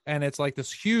 And it's like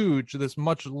this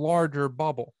much larger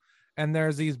bubble. And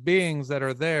there's these beings that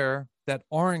are there that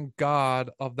aren't God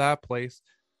of that place.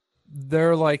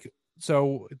 They're like,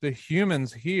 so the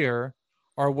humans here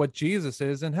are what Jesus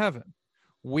is in heaven.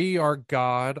 We are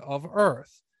God of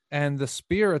earth. And the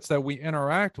spirits that we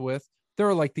interact with,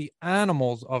 they're like the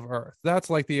animals of earth. That's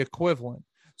like the equivalent.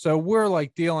 So we're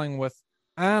like dealing with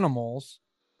animals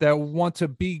that want to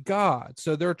be God.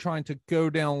 So they're trying to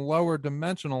go down lower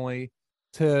dimensionally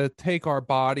to take our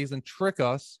bodies and trick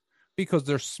us because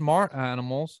they're smart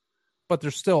animals, but they're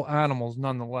still animals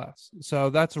nonetheless. So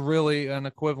that's really an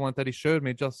equivalent that he showed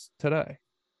me just today.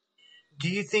 Do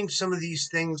you think some of these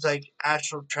things like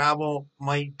astral travel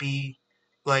might be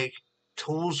like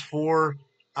tools for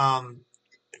um,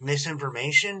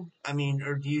 misinformation? I mean,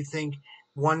 or do you think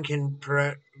one can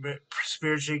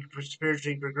spiritually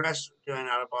progress doing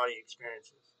out of body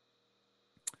experiences?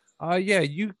 Yeah,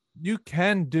 you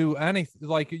can do anything,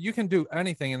 like you can do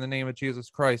anything in the name of Jesus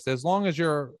Christ as long as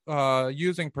you're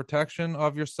using protection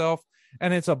of yourself,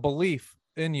 and it's a belief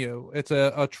in you. It's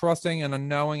a trusting and a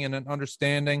knowing and an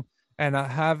understanding, and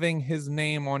having his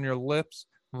name on your lips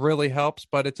really helps,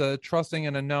 but it's a trusting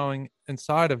and a knowing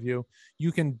inside of you.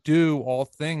 You can do all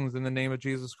things in the name of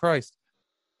Jesus Christ.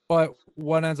 But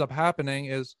what ends up happening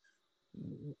is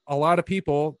a lot of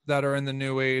people that are in the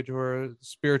new age or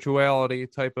spirituality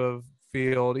type of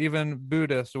field, even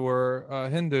Buddhist or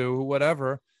Hindu,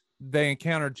 whatever, they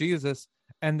encounter Jesus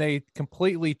and they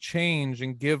completely change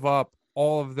and give up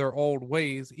all of their old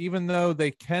ways, even though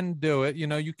they can do it.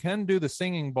 You can do the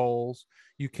singing bowls,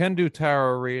 you can do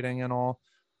tarot reading and all,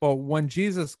 But when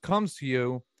Jesus comes to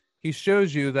you, he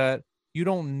shows you that you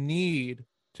don't need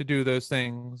to do those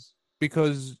things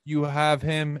because you have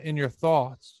him in your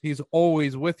thoughts. He's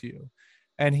always with you.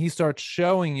 And he starts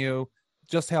showing you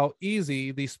just how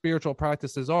easy these spiritual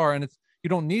practices are. And it's you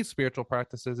don't need spiritual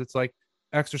practices. It's like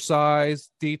exercise,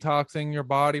 detoxing your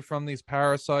body from these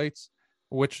parasites,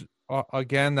 which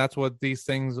again, that's what these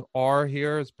things are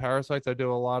here is parasites. I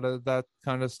do a lot of that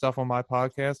kind of stuff on my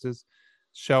podcast is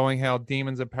showing how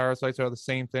demons and parasites are the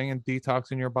same thing, and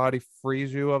detoxing your body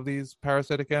frees you of these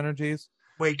parasitic energies.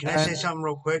 Wait, can I say And something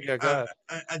real quick? yeah, go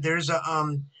ahead. There's a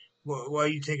while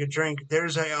you take a drink,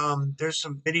 there's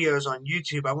some videos on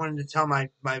YouTube. I wanted to tell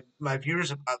my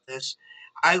viewers about this.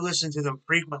 I listen to them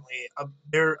frequently.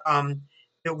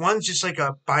 The one's just like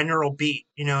a binaural beat,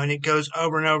 and it goes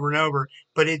over and over and over.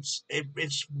 But it's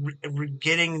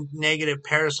getting negative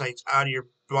parasites out of your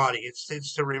body.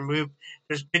 It's to remove.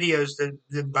 There's videos,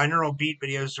 the binaural beat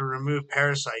videos to remove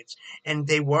parasites, and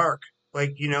they work.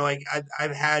 Like like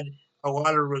I've had a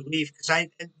lot of relief because I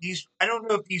don't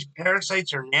know if these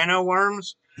parasites are nano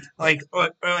worms, or like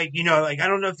like I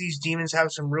don't know if these demons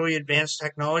have some really advanced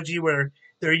technology where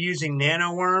they're using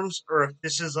nano worms, or if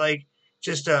this is like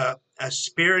just a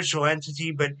spiritual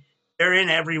entity, but they're in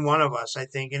every one of us, I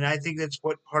think, and I think that's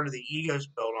what part of the ego's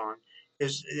built on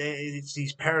is it's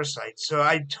these parasites. So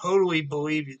I totally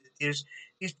believe that there's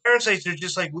these parasites are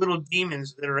just like little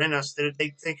demons that are in us that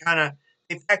they kind of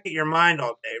they peck at your mind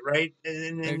all day, right?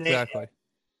 And they, Exactly.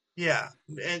 yeah,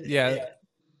 and, Yeah.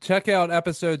 Check out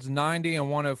episodes 90 and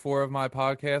 104 of my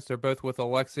podcast. They're both with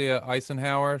Alexia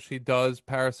Eisenhower. She does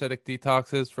parasitic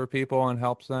detoxes for people and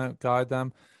helps them guide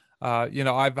them.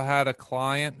 I've had a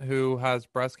client who has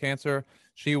breast cancer.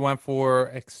 She went for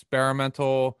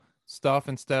experimental stuff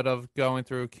instead of going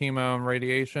through chemo and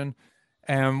radiation.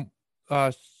 And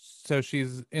so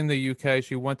she's in the UK.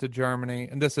 She went to Germany.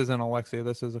 And this isn't Alexia,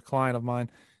 this is a client of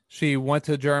mine. She went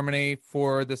to Germany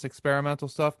for this experimental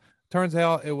stuff. Turns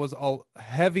out it was a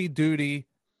heavy duty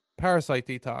parasite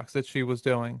detox that she was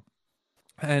doing.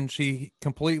 And she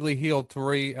completely healed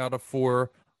 3 out of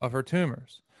 4 of her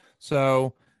tumors.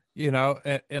 So, in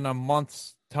a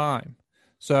month's time.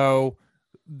 So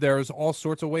there's all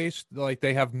sorts of ways, like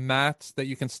they have mats that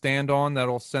you can stand on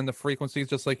that'll send the frequencies,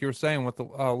 just like you were saying with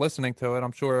listening to it.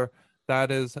 I'm sure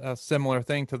that is a similar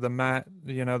thing to the mat,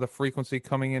 the frequency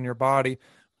coming in your body,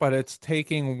 but it's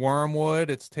taking wormwood,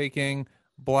 it's taking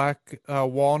black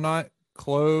walnut,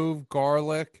 clove,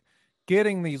 garlic,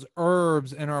 getting these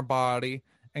herbs in our body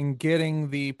and getting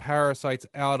the parasites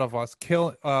out of us,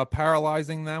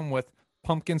 paralyzing them with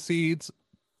pumpkin seeds.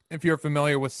 If you're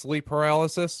familiar with sleep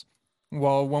paralysis,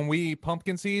 well, when we eat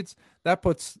pumpkin seeds, that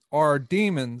puts our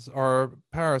demons, our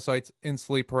parasites, in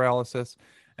sleep paralysis.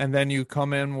 And then you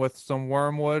come in with some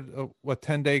wormwood, a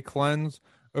 10-day cleanse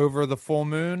over the full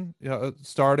moon,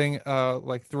 starting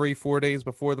like 3-4 days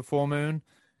before the full moon,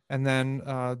 and then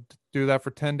do that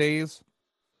for 10 days.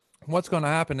 What's going to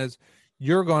happen is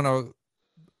you're going to,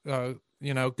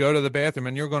 go to the bathroom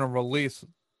and you're going to release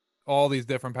all these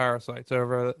different parasites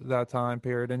over that time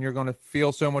period, and you're going to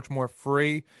feel so much more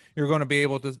free. You're going to be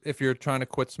able to, if you're trying to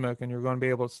quit smoking, you're going to be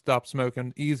able to stop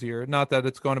smoking easier. Not that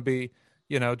it's going to be,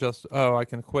 just, oh, I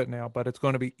can quit now, but it's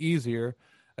going to be easier.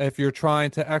 If you're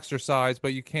trying to exercise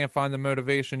but you can't find the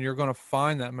motivation, you're going to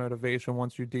find that motivation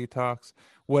once you detox.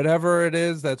 Whatever it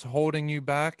is that's holding you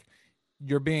back,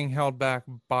 you're being held back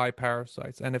by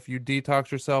parasites. And if you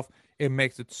detox yourself, it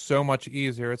makes it so much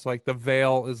easier. It's like the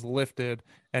veil is lifted,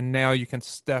 and now you can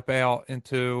step out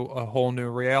into a whole new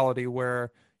reality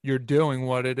where you're doing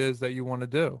what it is that you want to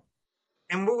do.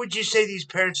 And what would you say these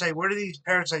parasites? Where do these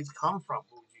parasites come from?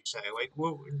 What would you say? Like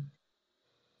what?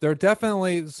 They're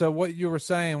definitely, so what you were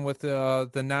saying with the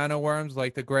nanoworms,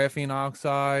 like the graphene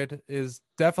oxide, is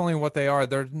definitely what they are.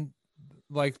 They're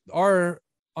like our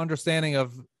understanding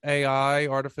of AI,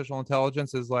 artificial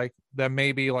intelligence, is like that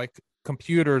maybe like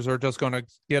computers are just going to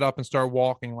get up and start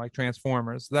walking like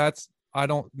Transformers. That's, I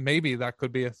don't, maybe that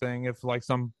could be a thing if like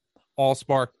some all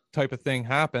spark type of thing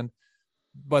happened,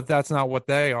 but that's not what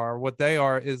they are. What they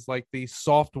are is like the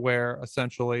software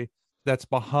essentially that's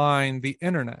behind the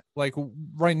internet. Like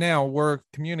right now, we're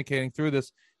communicating through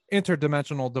this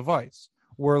interdimensional device.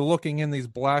 We're looking in these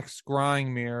black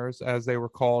scrying mirrors, as they were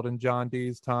called in John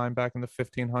Dee's time back in the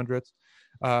 1500s.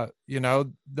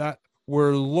 That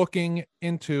we're looking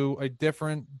into a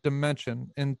different dimension,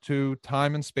 into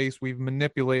time and space we've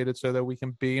manipulated so that we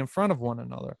can be in front of one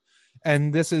another.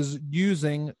 And this is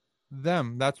using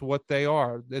them. That's what they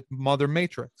are. It's Mother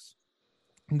Matrix.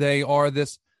 They are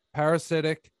this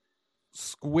parasitic,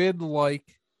 squid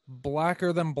like,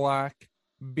 blacker than black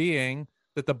being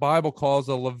that the Bible calls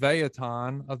a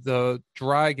leviathan, of the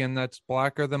dragon that's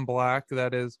blacker than black,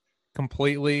 that is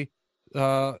completely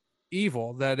uh,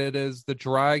 evil, that it is the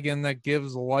dragon that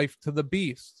gives life to the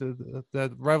beast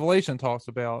that Revelation talks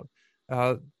about.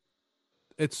 Uh,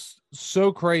 it's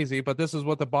so crazy, but this is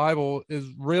what the Bible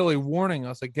is really warning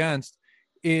us against: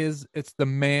 is it's the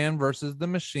man versus the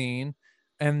machine,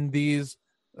 and these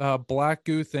black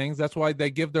goo things. That's why they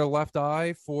give their left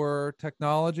eye for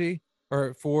technology,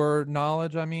 or for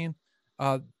knowledge. I mean,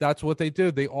 that's what they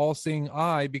do. They all seeing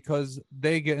eye, because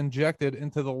they get injected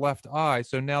into the left eye.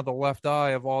 So now the left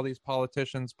eye of all these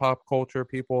politicians, pop culture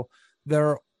people,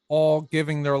 they're all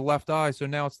giving their left eye. So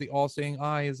now it's the all seeing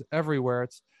eye is everywhere.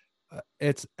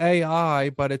 It's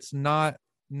AI, but it's not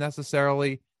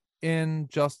necessarily in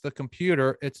just the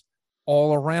computer. It's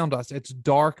all around us. It's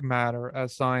dark matter,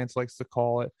 as science likes to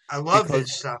call it. I love this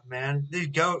Because, stuff, man.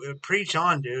 Dude, go preach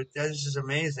on, dude. This is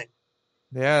amazing.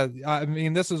 yeah, I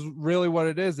mean, this is really what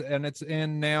it is. And it's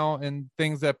in now in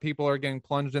things that people are getting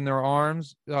plunged in their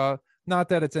arms. Not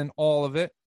that it's in all of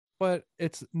it, but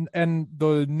it's, and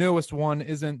the newest one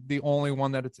isn't the only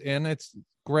one that it's in. It's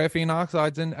graphene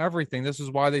oxides in everything. This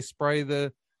is why they spray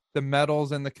the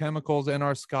metals and the chemicals in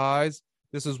our skies.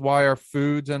 This is why our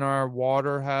foods and our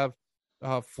water have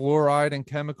fluoride and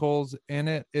chemicals in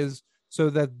it, is so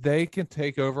that they can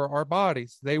take over our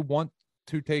bodies. They want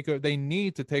to take, they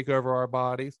need to take over our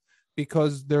bodies,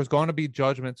 because there's going to be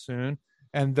judgment soon,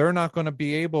 and they're not going to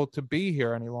be able to be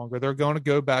here any longer. They're going to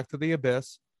go back to the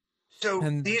abyss, So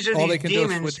and these are all these they can do is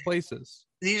demons. switch places.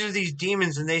 These are these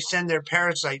demons, and they send their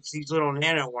parasites, these little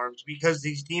nanoworms, because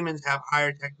these demons have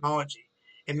higher technology.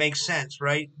 It makes sense,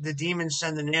 right? The demons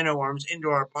send the nanoworms into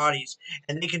our bodies,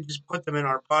 and they can just put them in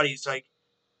our bodies, like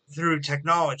through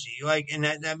technology, like, and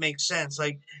that makes sense,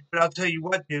 like. But I'll tell you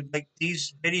what, dude, like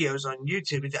these videos on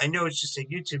YouTube, I know it's just a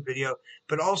YouTube video,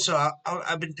 but also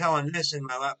I've been telling this in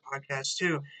my last podcast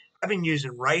too. I've been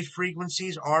using Rife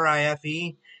frequencies,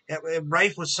 RIFE.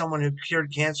 Rife was someone who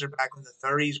cured cancer back in the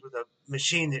 30s with a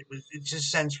machine that was, it just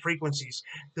sends frequencies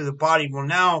to the body. Well,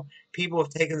 now people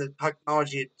have taken the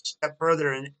technology a step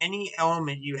further, and any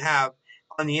element you have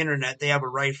on the internet, they have a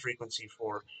Rife frequency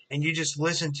for, and you just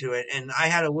listen to it. And I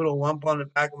had a little lump on the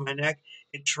back of my neck.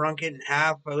 It shrunk it in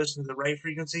half by listening to the right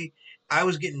frequency. I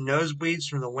was getting nosebleeds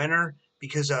from the winter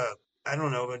because of, I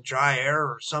don't know, a dry air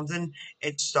or something.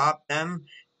 It stopped them.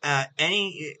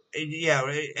 Anything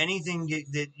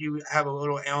that you have a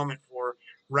little ailment for,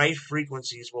 right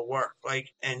frequencies will work. Like,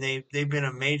 and they've been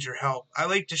a major help. I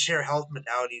like to share health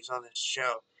modalities on this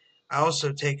show. I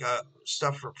also take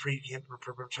stuff for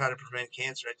try to prevent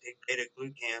cancer. I take beta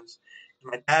glucans.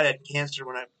 My dad had cancer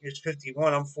when he was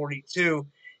 51. I'm 42,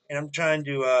 and I'm trying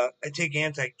to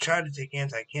try to take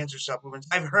anti-cancer supplements.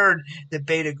 I've heard that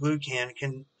beta glucan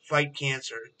can fight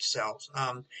cancer cells.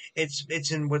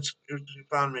 It's in what's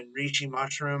found in reishi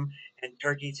mushroom and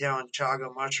turkey tail and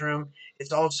chaga mushroom.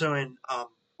 It's also in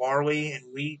barley and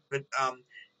wheat, but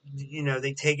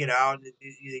they take it out and they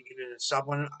give it a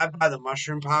supplement. I buy the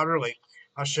mushroom powder. Like,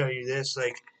 I'll show you this.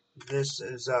 Like, this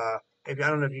is if I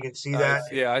don't know if you can see that.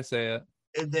 Yeah, I say it.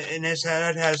 And this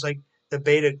that has like the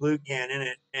beta glucan in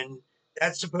it, and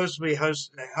that's supposed to be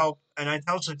host to help. And I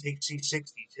also take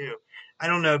C60 too. I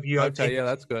don't know if you Okay, take yeah,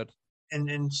 that's good. and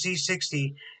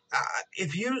C60.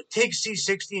 If you take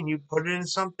C60 and you put it in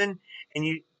something and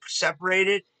you separate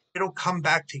it, it'll come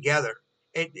back together.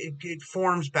 It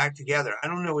forms back together. I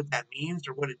don't know what that means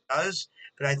or what it does,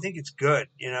 but I think it's good.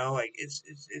 Like it's.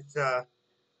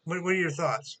 What are your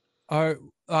thoughts? Uh,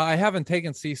 I haven't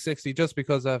taken C60 just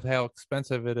because of how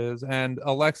expensive it is. And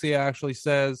Alexia actually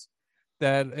says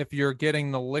that if you're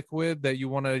getting the liquid, that you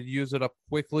want to use it up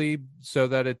quickly so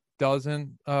that it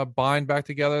doesn't bind back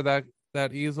together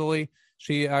that easily.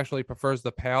 She actually prefers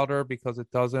the powder because it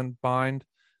doesn't bind.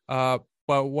 But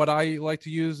what I like to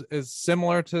use is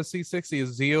similar to C60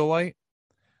 is Zeolite,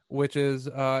 which is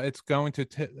it's going to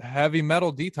heavy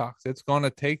metal detox. It's going to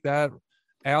take that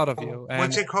out of you.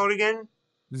 What's And it called again?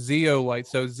 Zeolite.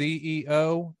 So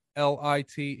Zeolite.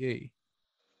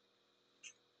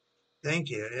 Thank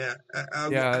you. Yeah, I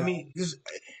Yeah. mean,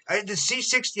 the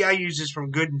C60 I use is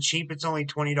from Good and Cheap. It's only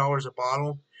 $20 a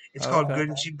bottle. It's called Okay. Good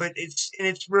and Cheap, but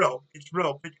it's real. It's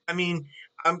real. But I mean,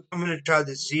 I'm gonna try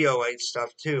the zeolite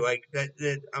stuff too. Like that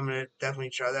I'm gonna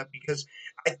definitely try that because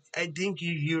I think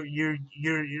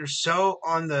you're so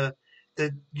on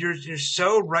you're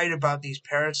so right about these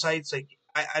parasites. Like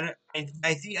I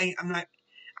think I'm not.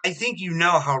 I think you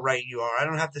know how right you are. I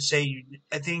don't have to say you.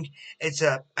 I think I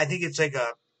think it's like a.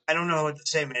 I don't know what to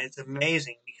say, man. It's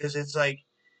amazing because it's like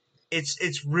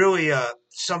it's really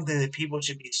something that people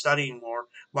should be studying more.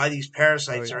 why these Oh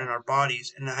parasites are yeah. in our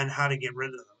bodies and how to get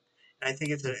rid of them. And I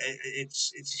think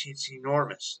it's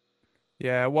enormous.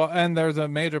 Yeah, well, and there's a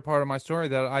major part of my story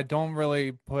that I don't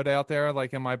really put out there,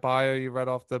 like in my bio. You read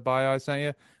off the bio I sent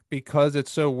you because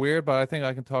it's so weird, but I think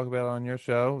I can talk about it on your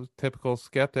show. Typical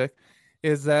skeptic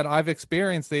is that I've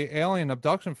experienced the alien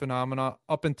abduction phenomena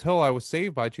up until I was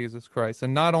saved by Jesus Christ.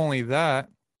 And not only that,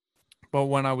 but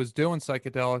when I was doing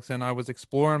psychedelics and I was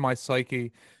exploring my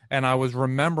psyche and I was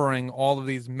remembering all of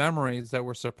these memories that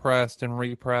were suppressed and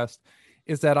repressed,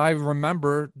 is that I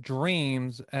remember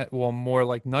dreams, well, more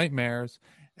like nightmares,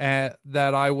 that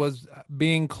I was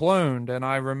being cloned. And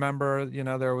I remember,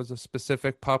 there was a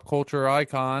specific pop culture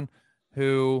icon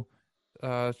who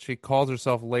she calls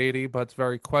herself Lady, but it's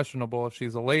very questionable if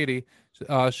she's a lady.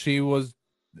 She was,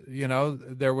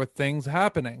 there were things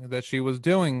happening that she was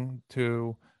doing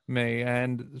to me,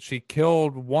 and she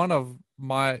killed one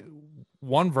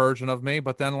version of me,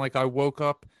 but then like I woke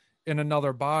up in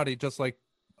another body just like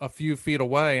a few feet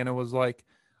away, and it was like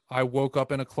I woke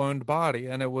up in a cloned body,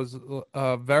 and it was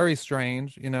very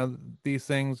strange. These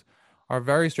things are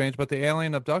very strange, but the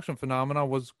alien abduction phenomena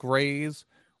was grays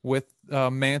with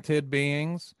mantid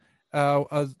beings,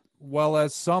 as well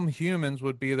as some humans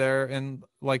would be there in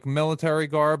like military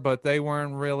garb, but they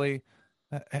weren't really,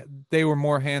 they were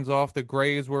more hands off. The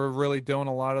Greys were really doing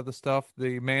a lot of the stuff.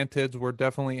 The Mantids were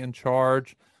definitely in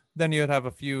charge. Then you'd have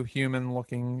a few human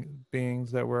looking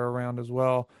beings that were around as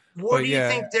well. What But do you yeah,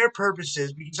 think their purpose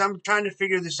is? Because I'm trying to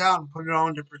figure this out and put it all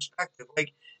into perspective.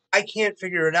 Like I can't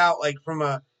figure it out like from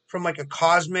like a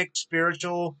cosmic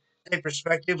spiritual type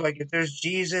perspective. Like if there's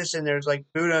Jesus and there's like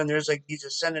Buddha and there's like these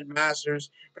ascended masters,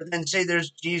 but then say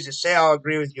there's Jesus. Say I'll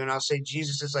agree with you and I'll say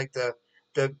Jesus is like the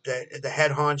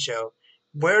head honcho.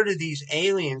 Where do these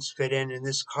aliens fit in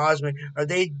this cosmic? Are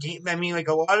they? I mean, like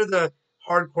a lot of the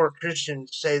hardcore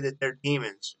Christians say that they're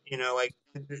demons.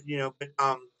 But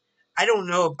I don't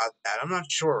know about that. I'm not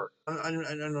sure. I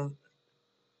don't.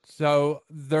 so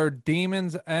they're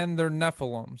demons and they're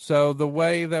Nephilim. So the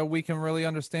way that we can really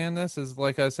understand this is,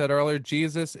 like I said earlier,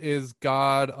 Jesus is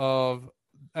God of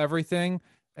everything.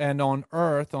 And on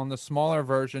earth, on the smaller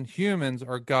version, humans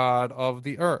are God of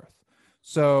the earth.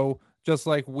 So just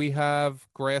like we have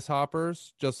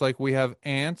grasshoppers, just like we have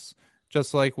ants,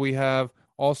 just like we have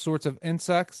all sorts of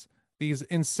insects, these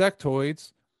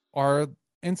insectoids are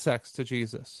insects to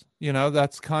Jesus.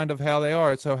 That's kind of how they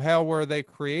are. So, how were they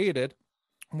created?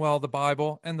 Well, the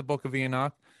Bible and the book of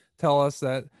Enoch tell us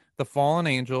that the fallen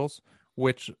angels,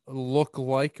 which look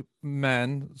like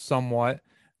men somewhat,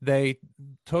 they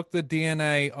took the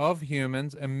DNA of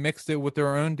humans and mixed it with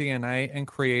their own DNA and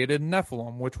created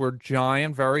Nephilim, which were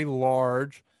giant, very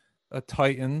large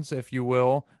titans, if you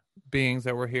will, beings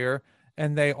that were here.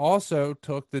 And they also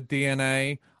took the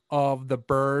DNA of the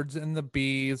birds and the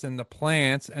bees and the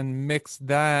plants and mixed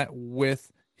that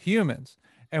with humans.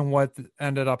 And what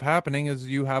ended up happening is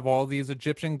you have all these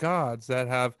Egyptian gods that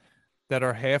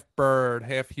are half bird,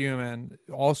 half human,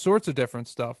 all sorts of different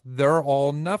stuff. They're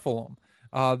all Nephilim.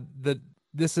 The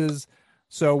this is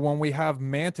so when we have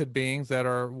mantid beings that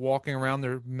are walking around,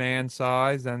 they're man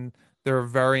sized and they're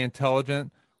very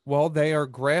intelligent. Well, they are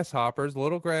grasshoppers,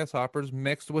 little grasshoppers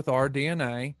mixed with our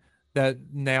DNA that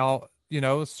now,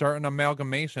 a certain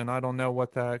amalgamation. I don't know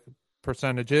what that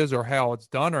percentage is or how it's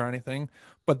done or anything,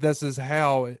 but this is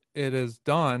how it is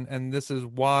done. And this is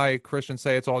why Christians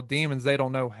say it's all demons. They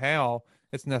don't know how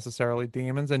it's necessarily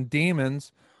demons. And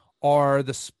demons are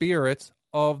the spirits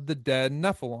of the dead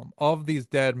Nephilim, of these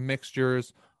dead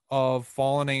mixtures of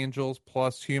fallen angels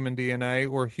plus human DNA,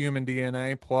 or human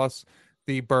DNA plus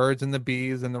the birds and the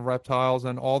bees and the reptiles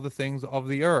and all the things of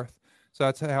the earth. So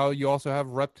that's how you also have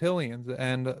reptilians,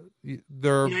 and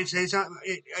they're Say something?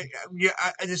 Yeah,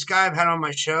 this guy I've had on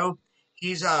my show.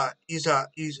 He's his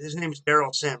name is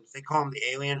Daryl Sims. They call him the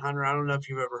Alien Hunter. I don't know if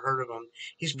you've ever heard of him.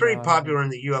 He's no, pretty I haven't. popular in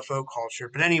the UFO culture.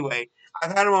 But anyway,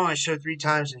 I've had him on my show 3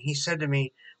 times, and he said to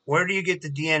me, "Where do you get the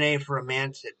DNA for a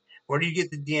mantid? Where do you get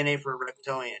the DNA for a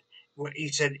reptilian?" He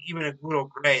said, "Even a little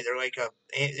gray, they're like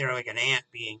an ant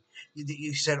being."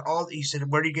 He said,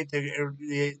 "Where do you get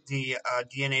the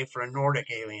DNA for a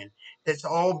Nordic alien? That's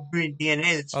all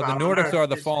DNA that's The found on Nordics Earth." are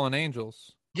the fallen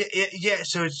angels. Yeah, yeah, yeah.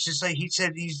 So it's just like he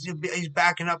said. He's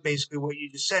backing up basically what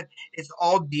you just said. It's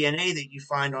all DNA that you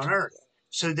find on Earth,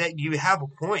 so that you have a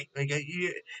point.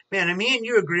 Man, and me and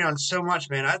you agree on so much,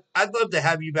 man. I'd love to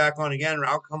have you back on again, or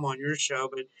I'll come on your show.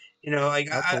 But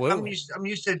Absolutely. I'm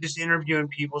used to just interviewing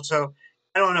people, so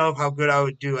I don't know how good I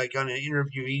would do like on an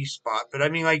interviewee spot. But I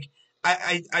mean, like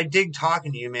I dig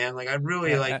talking to you, man. Like I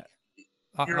really like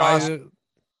I, you're awesome.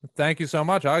 I thank you so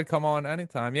much. I'd come on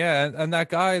anytime. Yeah, and that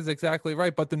guy is exactly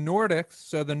right. But the Nordics,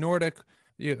 so the Nordic,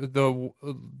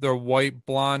 the white,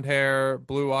 blonde hair,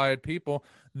 blue eyed people,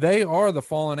 they are the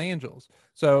fallen angels.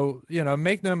 So,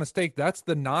 make no mistake, that's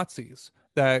the Nazis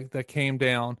that came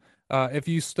down. If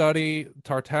you study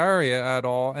Tartaria at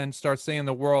all and start seeing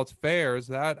the World's Fairs,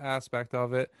 that aspect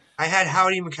of it, I had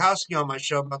Howdy Mikowski on my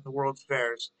show about the World's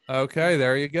Fairs. okay,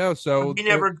 there you go. But So we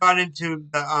there, never got into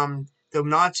the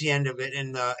Nazi end of it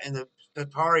in the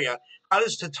Tataria. How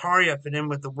does Tataria fit in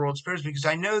with the World's Fairs? Because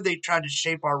I know they tried to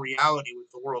shape our reality with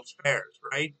the World's Fairs,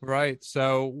 right? right.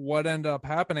 So what ended up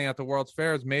happening at the World's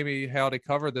Fairs, maybe Howdy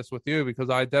covered this with you because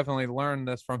I definitely learned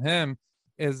this from him,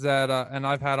 is that, and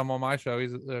I've had him on my show.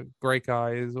 He's a great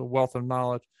guy. He's a wealth of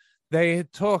knowledge. They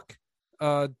took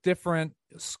different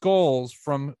skulls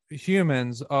from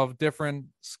humans of different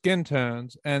skin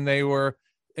tones, and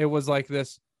it was like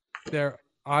this. There,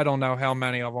 I don't know how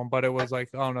many of them, but it was like,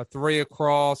 I don't know, three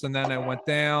across, and then it went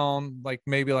down like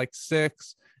maybe like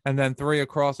six, and then three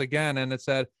across again, and it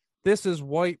said, this is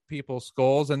white people's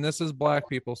skulls and this is black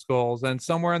people's skulls, and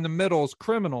somewhere in the middle is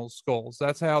criminals skulls.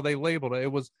 That's how they labeled it.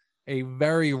 It was a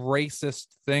very racist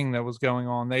thing that was going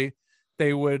on.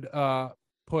 They would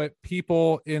put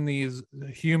people in these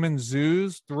human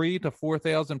zoos, 3 to 4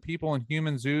 thousand people in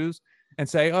human zoos, and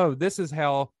say, oh, this is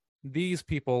how these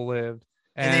people lived.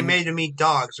 And they And made them eat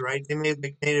dogs, right? They made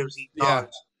like natives eat yeah,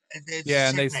 dogs. It's yeah,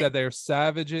 and they sickening. said they're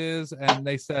savages, and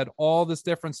they said all this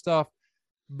different stuff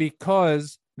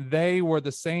because they were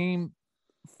the same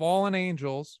fallen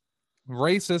angels,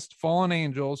 racist fallen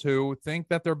angels who think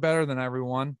that they're better than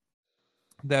everyone,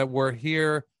 that were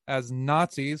here as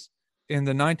Nazis in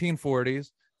the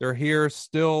 1940s. They're here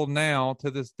still now to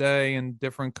this day in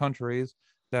different countries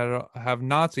that have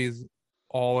Nazis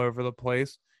all over the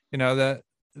place.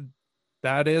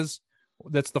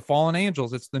 That's the fallen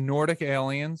angels. It's the Nordic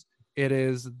aliens. It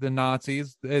is the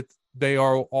Nazis. They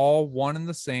are all one and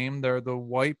the same. They're the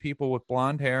white people with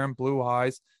blonde hair and blue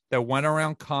eyes that went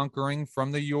around conquering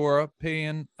from the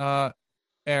European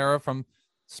era, from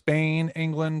Spain,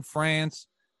 England, France,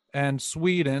 and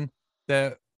Sweden,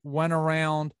 that went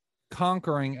around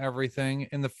conquering everything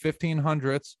in the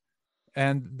 1500s,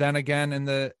 and then again in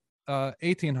the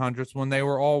 1800s when they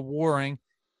were all warring.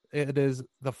 It is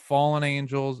the fallen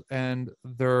angels and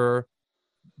the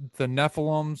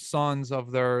Nephilim sons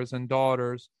of theirs and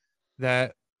daughters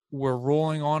that were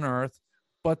ruling on Earth.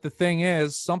 But the thing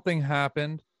is, something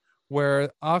happened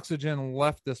where oxygen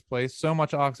left this place, so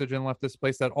much oxygen left this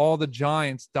place that all the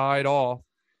giants died off.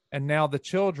 And now the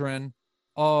children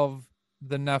of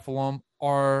the Nephilim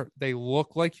they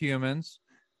look like humans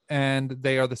and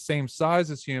they are the same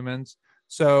size as humans.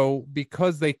 So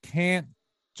because they can't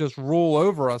just rule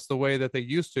over us the way that they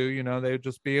used to, they would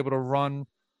just be able to run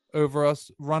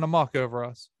amok over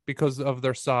us because of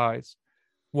their size.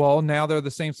 Well, now they're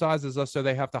the same size as us, so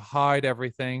they have to hide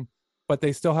everything, but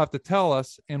they still have to tell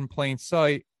us in plain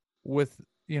sight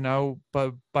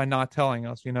but by not telling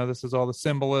us. This is all the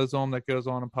symbolism that goes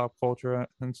on in pop culture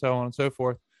and so on and so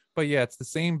forth. But yeah, it's the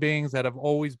same beings that have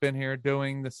always been here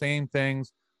doing the same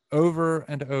things over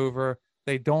and over.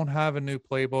 They don't have a new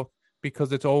playbook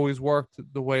because it's always worked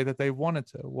the way that they wanted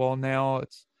to. Well, now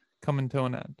it's coming to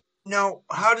an end. Now,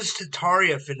 how does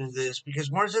Tataria fit into this? Because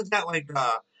wasn't that like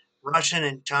Russian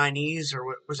and Chinese,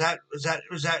 or was that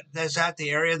the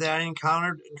area that I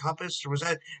encompassed, or was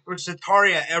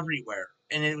Tataria everywhere,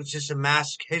 and it was just a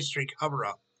mass history cover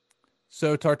up?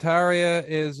 So Tartaria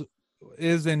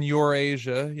is in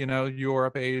Eurasia,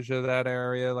 Europe, Asia, that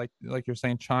area, like you're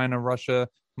saying, China, Russia,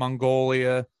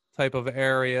 Mongolia type of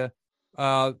area.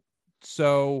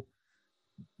 So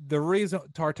the reason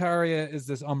Tartaria is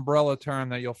this umbrella term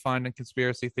that you'll find in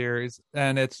conspiracy theories,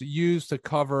 and it's used to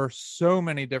cover so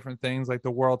many different things, like the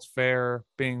World's Fair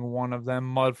being one of them,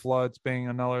 mud floods being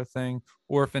another thing,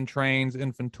 orphan trains,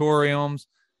 infantoriums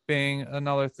being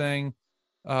another thing.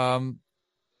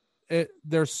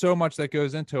 There's so much that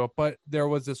goes into it, but there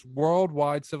was this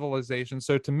worldwide civilization.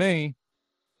 So to me,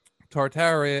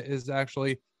 Tartaria is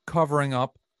actually covering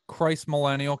up Christ's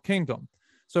millennial kingdom.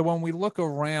 So when we look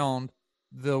around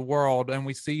the world and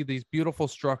we see these beautiful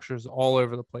structures all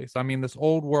over the place, I mean, this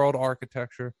old world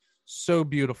architecture, so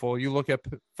beautiful. You look at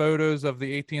photos of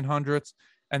the 1800s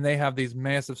and they have these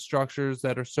massive structures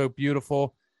that are so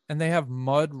beautiful, and they have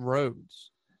mud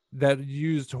roads that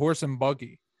used horse and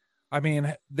buggy. I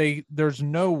mean, there's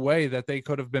no way that they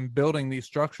could have been building these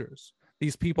structures.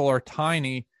 These people are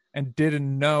tiny and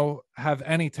didn't have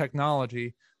any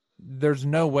technology. There's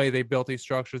no way they built these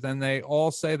structures, and they all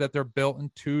say that they're built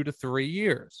in 2 to 3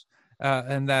 years,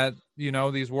 and that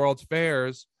these World's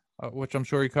Fairs, which I'm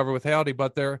sure you cover with Howdy,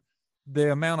 but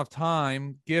the amount of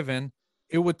time given,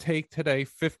 it would take today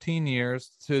 15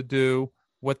 years to do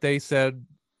what they said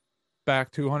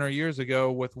back 200 years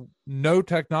ago with no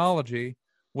technology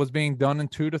was being done in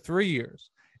 2 to 3 years.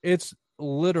 It's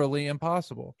literally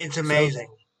impossible. It's So amazing.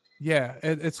 yeah,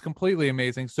 it's completely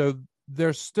amazing. So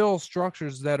there's still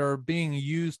structures that are being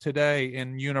used today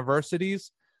in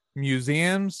universities,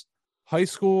 museums, high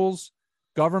schools,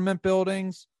 government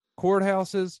buildings,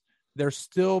 courthouses. They're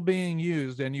still being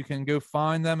used, and you can go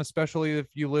find them, especially if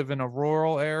you live in a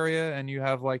rural area and you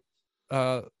have like,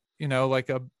 uh, like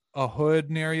a hood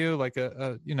near you, like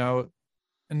a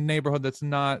neighborhood that's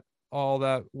not all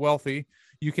that wealthy.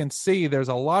 You can see there's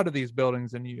a lot of these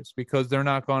buildings in use because they're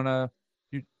not going to,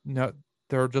 you know,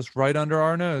 they're just right under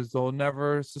our nose. They'll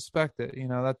never suspect it.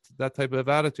 That type of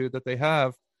attitude that they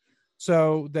have.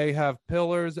 So they have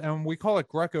pillars, and we call it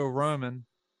Greco-Roman,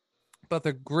 but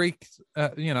the Greeks,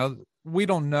 we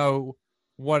don't know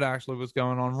what actually was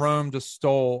going on. Rome just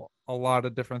stole a lot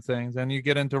of different things, and you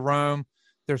get into Rome,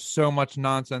 there's so much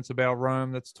nonsense about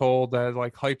Rome that's told that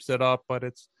like hypes it up, but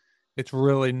it's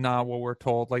really not what we're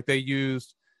told. Like they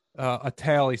used a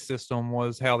tally system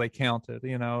was how they counted.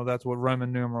 That's what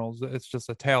Roman numerals. It's just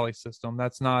a tally system.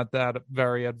 That's not that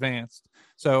very advanced.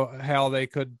 So how they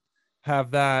could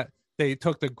have that, they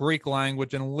took the Greek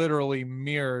language and literally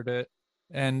mirrored it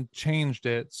and changed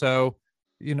it. So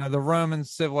the Roman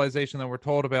civilization that we're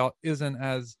told about isn't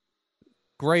as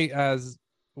great as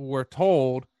we're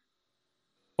told,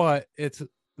 but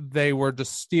they were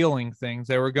just stealing things.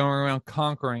 They were going around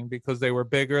conquering because they were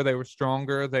bigger, they were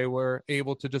stronger, they were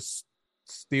able to just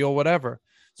steal whatever.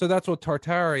 So that's what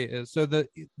Tartaria is. So the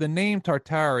name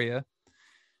Tartaria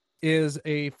is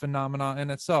a phenomenon in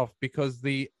itself because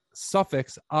the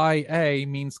suffix ia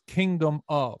means kingdom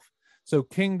of. So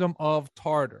kingdom of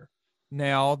Tartar.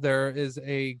 Now there is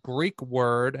a Greek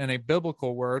word and a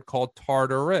biblical word called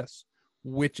Tartarus,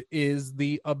 which is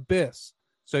the abyss.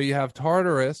 So you have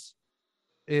Tartarus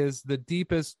is the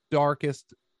deepest,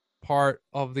 darkest part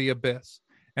of the abyss.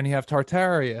 And you have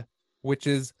Tartaria, which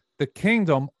is the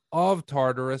kingdom of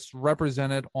Tartarus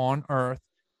represented on Earth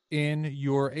in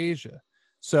Eurasia.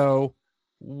 So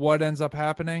what ends up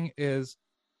happening is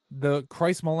the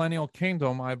Christ Millennial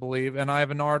Kingdom, I believe, and I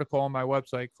have an article on my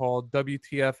website called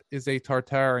WTF is a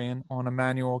Tartarian on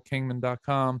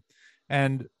EmmanuelKingman.com.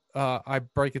 And I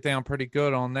break it down pretty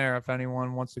good on there if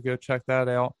anyone wants to go check that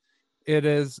out. It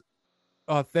is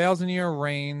 1,000-year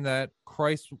reign that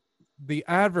Christ, the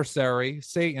adversary,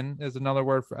 Satan is another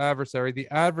word for adversary. The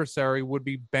adversary would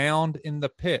be bound in the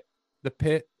pit. The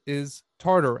pit is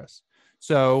Tartarus.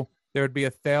 So there would be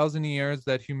 1,000 years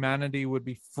that humanity would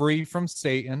be free from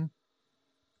Satan.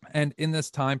 And in this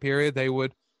time period, they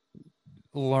would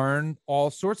learn all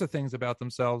sorts of things about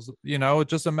themselves.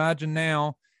 Just imagine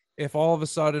now if all of a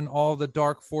sudden all the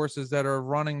dark forces that are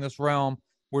running this realm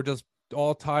were just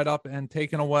all tied up and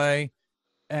taken away,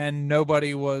 and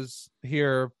nobody was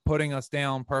here putting us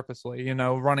down purposely,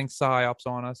 running psyops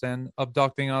on us and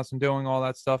abducting us and doing all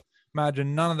that stuff.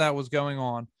 Imagine none of that was going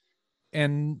on.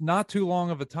 And not too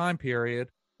long of a time period.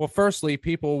 Well, firstly,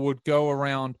 people would go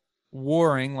around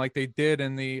warring like they did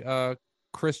in the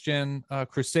Christian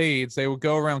crusades. They would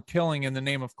go around killing in the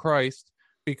name of Christ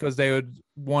because they would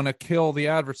want to kill the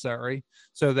adversary.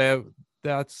 So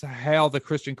that's how the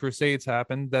Christian crusades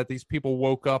happened, that these people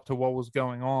woke up to what was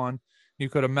going on. You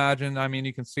could imagine,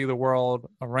 you can see the world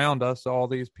around us. All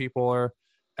these people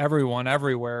everyone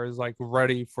everywhere is like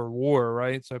ready for war,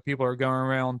 right? So people are going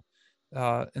around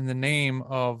in the name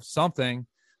of something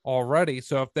already.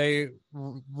 So if they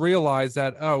realize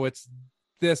that, it's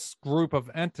this group of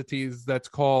entities that's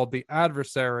called the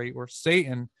adversary or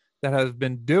Satan that has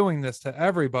been doing this to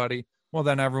everybody, well,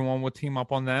 then everyone would team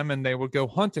up on them and they would go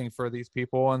hunting for these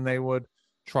people and they would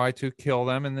try to kill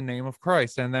them in the name of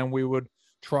Christ. And then we would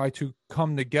try to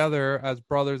come together as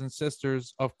brothers and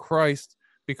sisters of Christ,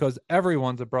 because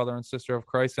everyone's a brother and sister of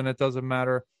Christ. And it doesn't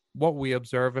matter what we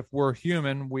observe. If we're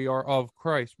human, we are of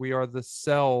Christ. We are the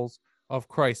cells of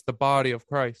Christ, the body of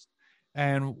Christ.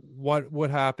 And what would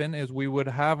happen is we would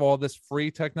have all this free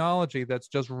technology that's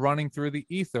just running through the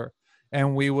ether.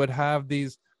 And we would have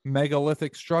these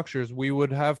megalithic structures. We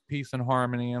would have peace and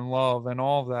harmony and love and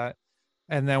all of that.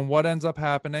 And then what ends up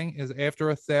happening is after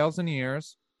 1,000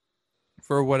 years,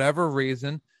 for whatever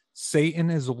reason, Satan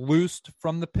is loosed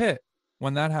from the pit.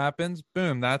 When that happens,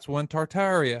 boom, that's when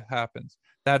Tartaria happens.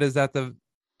 That is at the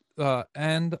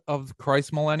end of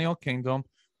Christ's millennial kingdom,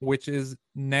 which is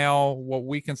now what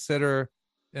we consider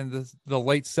in the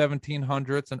late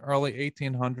 1700s and early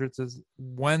 1800s is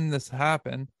when this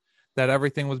happened, that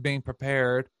everything was being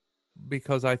prepared,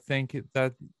 because I think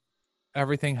that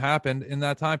everything happened in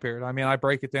that time period. I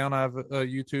break it down. I have a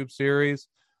YouTube series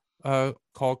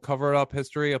called Cover It Up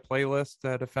History, a playlist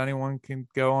that if anyone can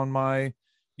go on my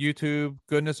YouTube,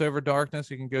 Goodness Over Darkness,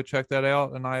 you can go check that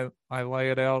out. And I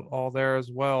lay it out all there as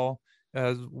well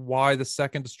as why the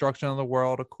second destruction of the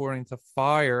world, according to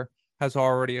fire, has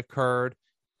already occurred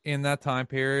in that time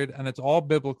period. And it's all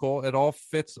biblical. It all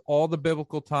fits all the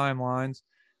biblical timelines.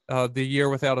 The year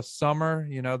without a summer,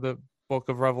 the book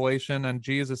of Revelation, and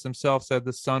Jesus himself said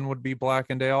the sun would be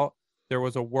blackened out. There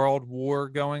was a world war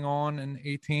going on in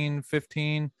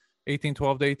 1812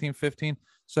 to 1815.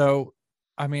 So,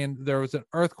 I mean, there was an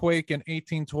earthquake in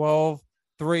 1812,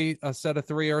 a set of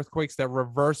three earthquakes that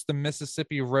reversed the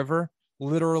Mississippi River,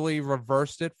 literally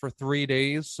reversed it for 3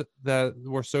 days, that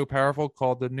were so powerful,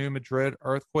 called the New Madrid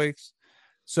earthquakes.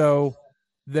 So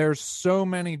there's so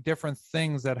many different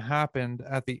things that happened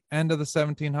at the end of the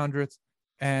 1700s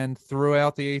and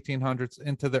throughout the 1800s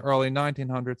into the early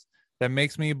 1900s that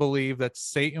makes me believe that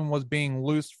Satan was being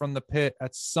loosed from the pit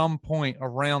at some point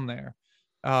around there.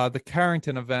 The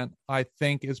Carrington event, I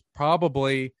think, is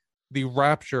probably the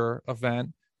rapture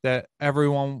event, that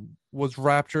everyone was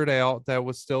raptured out that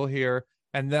was still here.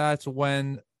 And that's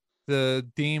when the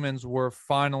demons were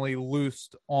finally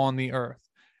loosed on the earth.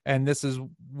 And this is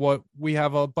what we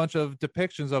have a bunch of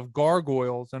depictions of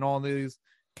gargoyles and all these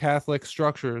Catholic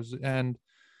structures. And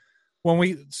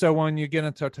when you get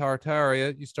into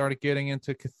Tartaria, you started getting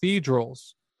into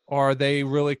cathedrals. Are they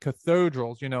really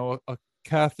cathedrals? A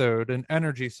cathode, an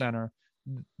energy center,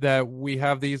 that we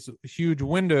have these huge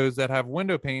windows that have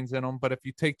window panes in them. But if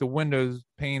you take the windows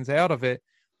panes out of it,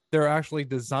 they're actually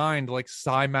designed like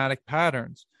cymatic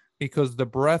patterns, because the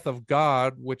breath of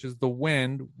God, which is the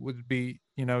wind, would be,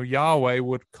 Yahweh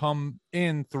would come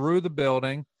in through the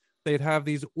building. They'd have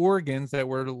these organs that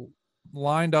were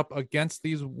lined up against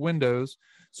these windows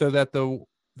so that the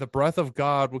breath of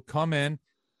God would come in,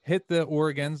 hit the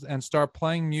organs, and start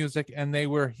playing music, and they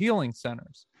were healing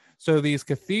centers. So these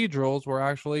cathedrals were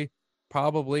actually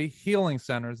probably healing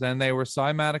centers, and they were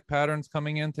cymatic patterns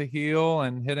coming in to heal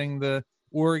and hitting the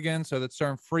organ so that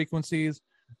certain frequencies.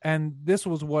 And this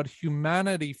was what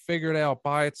humanity figured out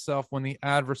by itself when the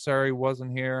adversary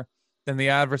wasn't here. Then the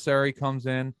adversary comes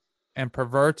in and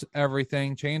perverts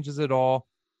everything, changes it all.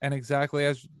 And exactly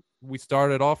as we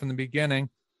started off in the beginning,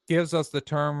 gives us the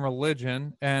term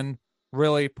religion and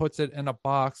really puts it in a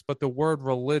box. But the word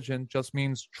religion just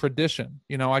means tradition.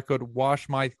 I could wash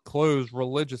my clothes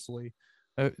religiously.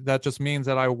 That just means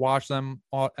that I wash them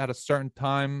at a certain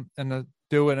time and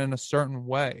do it in a certain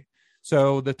way.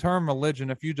 So the term religion,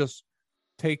 if you just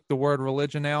take the word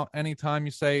religion out, anytime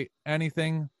you say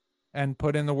anything and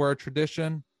put in the word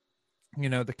tradition,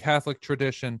 the Catholic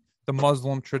tradition, the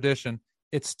Muslim tradition,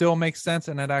 it still makes sense,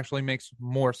 and it actually makes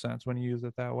more sense when you use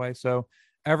it that way. So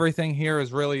everything here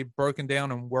is really broken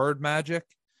down in word magic.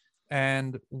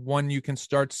 And when you can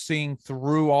start seeing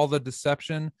through all the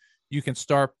deception, you can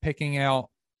start picking out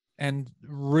and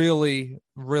really,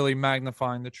 really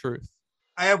magnifying the truth.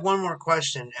 I have one more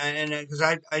question, and because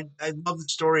I love the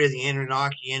story of the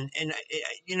Anunnaki, and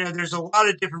there's a lot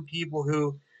of different people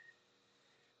who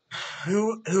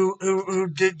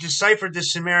deciphered the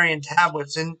Sumerian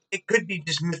tablets, and it could be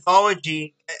just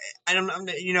mythology. I don't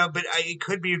but it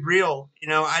could be real.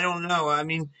 I don't know. I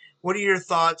mean, what are your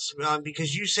thoughts?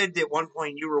 Because you said that at one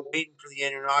point you were waiting for the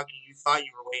Anunnaki. You thought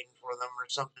you were waiting for them or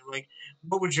something. Like,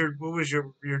 what was your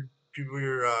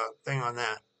thing on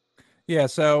that? Yeah,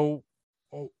 so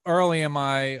early in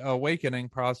my awakening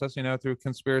process, through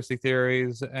conspiracy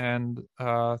theories and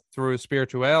through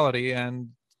spirituality and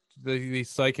the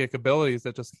psychic abilities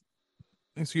that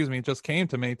just came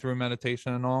to me through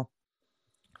meditation and all,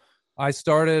 I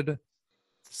started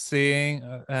seeing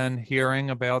and hearing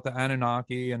about the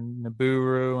Anunnaki and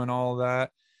Nibiru and all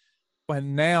that. But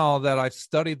now that I've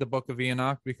studied the Book of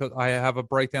Enoch, because I have a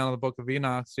breakdown of the Book of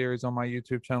Enoch series on my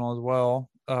YouTube channel as well,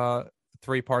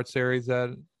 3-part series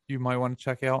that you might want to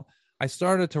check out, I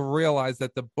started to realize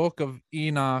that the Book of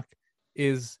Enoch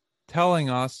is telling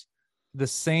us the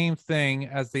same thing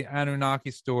as the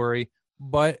Anunnaki story,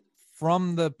 but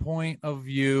from the point of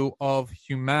view of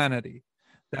humanity.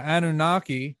 The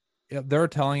Anunnaki, they're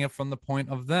telling it from the point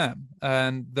of them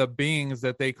and the beings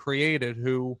that they created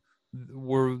who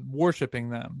were worshiping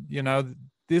them.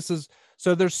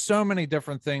 So there's so many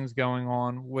different things going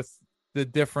on with the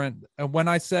different. And when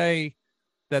I say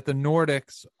that the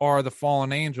Nordics are the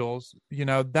fallen angels,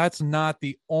 that's not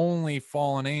the only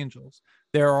fallen angels.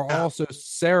 There are also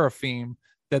seraphim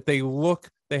that they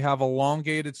have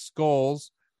elongated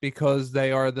skulls because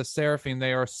they are the seraphim.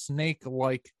 They are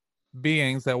snake-like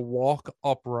beings that walk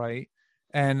upright,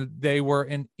 and they were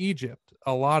in Egypt,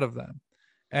 a lot of them.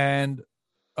 And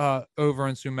over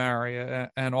in Sumeria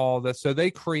and all this. So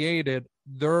they created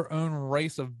their own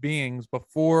race of beings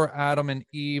before Adam and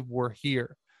Eve were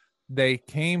here. They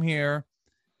came here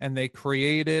and they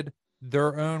created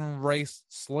their own race,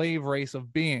 slave race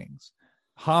of beings,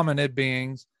 hominid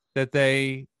beings that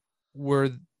they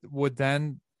would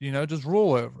then, just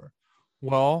rule over.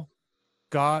 Well,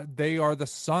 God, they are the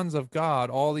sons of God,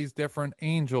 all these different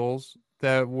angels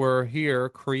that were here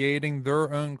creating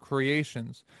their own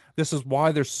creations. This is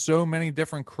why there's so many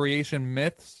different creation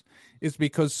myths, is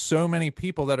because so many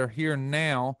people that are here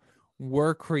now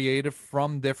were created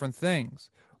from different things.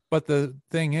 But the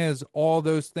thing is, all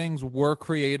those things were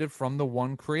created from the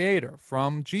one creator,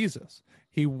 from Jesus.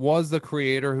 He was the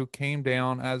creator who came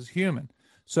down as human.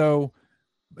 So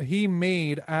he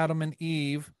made Adam and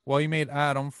Eve, he made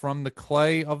Adam from the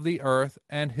clay of the earth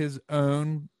and his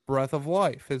own breath of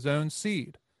life, his own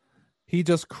seed. He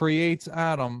just creates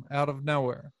Adam out of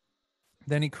nowhere.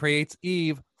 Then he creates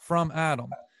Eve from Adam.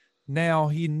 Now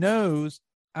he knows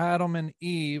Adam and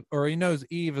Eve, or he knows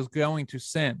Eve is going to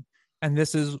sin. And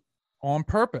this is on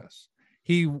purpose.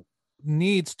 He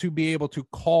needs to be able to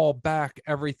call back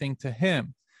everything to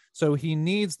him. So he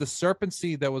needs the serpent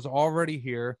seed that was already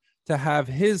here to have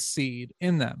his seed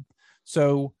in them.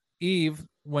 So Eve,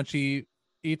 when she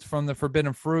eats from the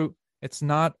forbidden fruit, it's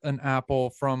not an apple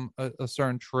from a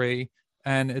certain tree,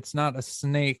 and it's not a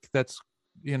snake that's,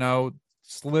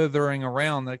 slithering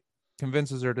around that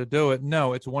convinces her to do it.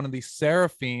 No, it's one of these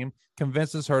seraphim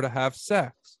convinces her to have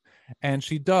sex. And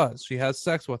she does. She has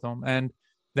sex with him. And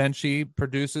then she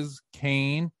produces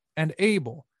Cain and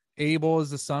Abel. Abel is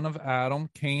the son of Adam.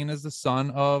 Cain is the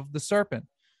son of the serpent.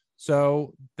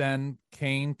 So then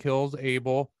Cain kills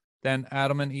Abel. Then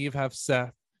Adam and Eve have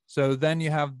Seth. So then you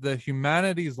have the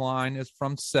humanity's line is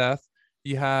from Seth.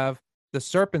 You have the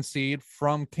serpent seed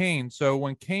from Cain. So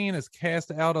when Cain is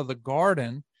cast out of the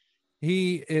garden,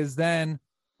 he is then,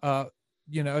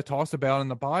 it talks about in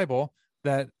the Bible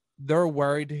that they're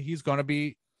worried he's going to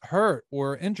be hurt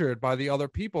or injured by the other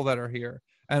people that are here.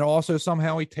 And also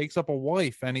somehow he takes up a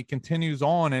wife and he continues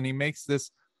on and he makes this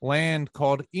land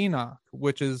called Enoch,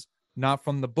 which is not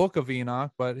from the book of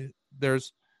Enoch, but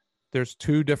there's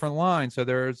two different lines. So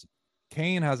there's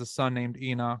Cain has a son named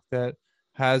Enoch that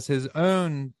has his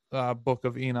own book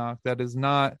of Enoch that is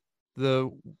not the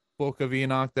book of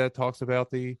Enoch that talks about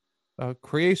the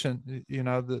creation,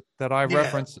 that I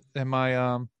reference in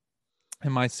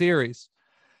my series.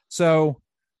 So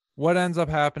what ends up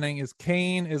happening is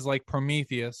Cain is like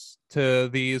Prometheus to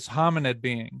these hominid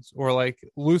beings, or like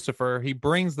Lucifer. He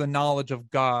brings the knowledge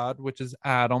of God, which is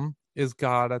Adam is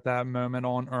God at that moment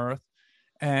on earth.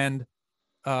 And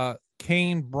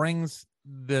Cain brings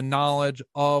the knowledge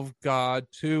of God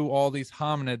to all these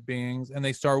hominid beings, and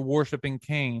they start worshiping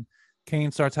Cain.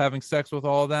 Cain starts having sex with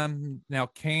all of them. Now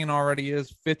Cain already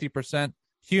is 50%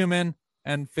 human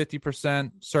and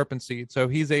 50% serpent seed. So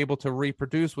he's able to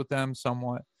reproduce with them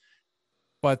somewhat.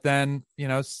 But then,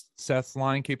 Seth's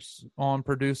line keeps on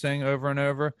producing over and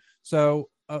over. So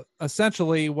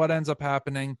essentially what ends up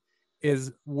happening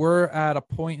is we're at a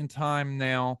point in time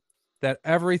now that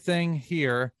everything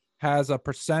here has a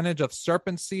percentage of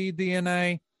serpent seed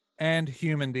DNA and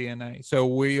human DNA. So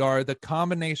we are the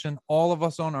combination, all of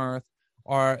us on Earth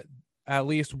are at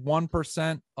least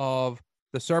 1% of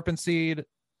the serpent seed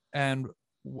and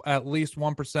at least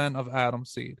 1% of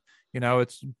Adam's seed.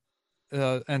 It's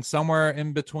and somewhere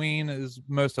in between is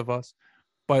most of us.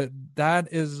 But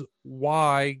that is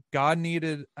why God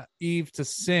needed Eve to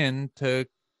sin to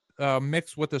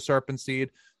mix with the serpent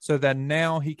seed, so that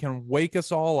now he can wake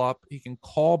us all up, he can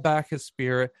call back his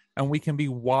spirit, and we can be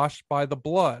washed by the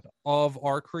blood of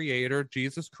our creator,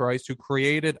 Jesus Christ, who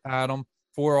created Adam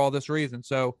for all this reason.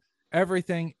 So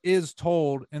everything is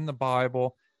told in the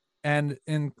Bible and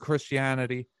in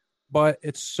Christianity, but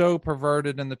it's so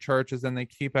perverted in the churches and they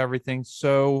keep everything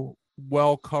so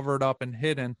well covered up and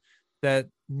hidden that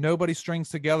nobody strings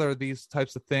together these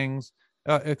types of things,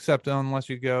 except unless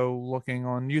you go looking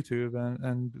on YouTube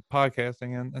and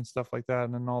podcasting and stuff like that,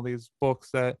 and all these books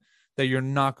that you're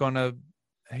not going to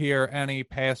hear any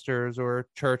pastors or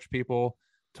church people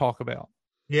talk about.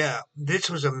 Yeah, this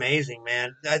was amazing,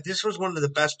 man. This was one of the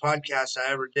best podcasts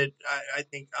I ever did. I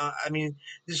think.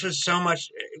 This was so much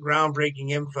groundbreaking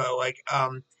info.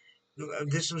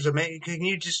 This was amazing. Can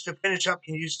you just to finish up?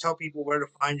 Can you just tell people where to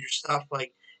find your stuff?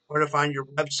 Like where to find your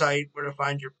website, where to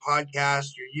find your podcast,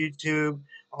 your YouTube,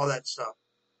 all that stuff.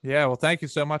 Yeah, well, thank you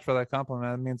so much for that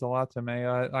compliment. It means a lot to me.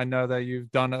 I know that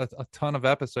you've done a ton of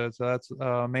episodes, so that's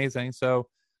amazing. So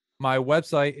my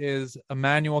website is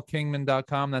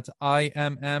ImmanuelKingman.com. That's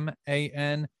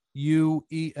IMMANUEL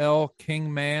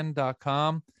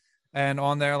Kingman.com. And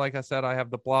on there, like I said, I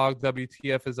have the blog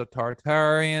WTF is a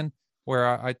Tartarian,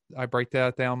 where I break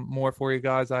that down more for you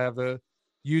guys. I have the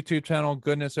YouTube channel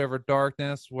Goodness Over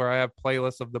Darkness, where I have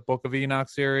playlists of the Book of Enoch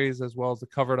series, as well as the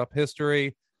Covered Up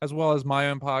History, as well as my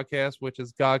own podcast, which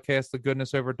is Godcast, the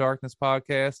Goodness Over Darkness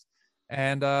podcast.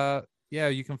 And yeah,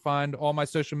 you can find all my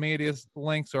social media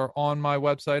links are on my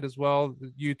website as well.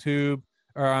 YouTube,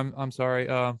 or I'm sorry,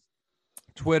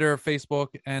 Twitter, Facebook,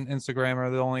 and Instagram are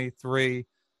the only three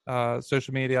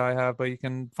social media I have, but you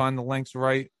can find the links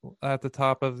right at the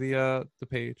top of the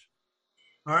page.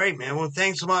 All right, man. Well,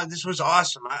 thanks a lot. This was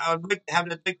awesome. I would like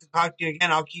to talk to you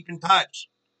again. I'll keep in touch.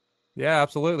 Yeah,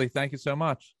 absolutely. Thank you so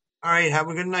much. All right. Have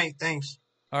a good night. Thanks.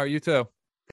 All right, you too.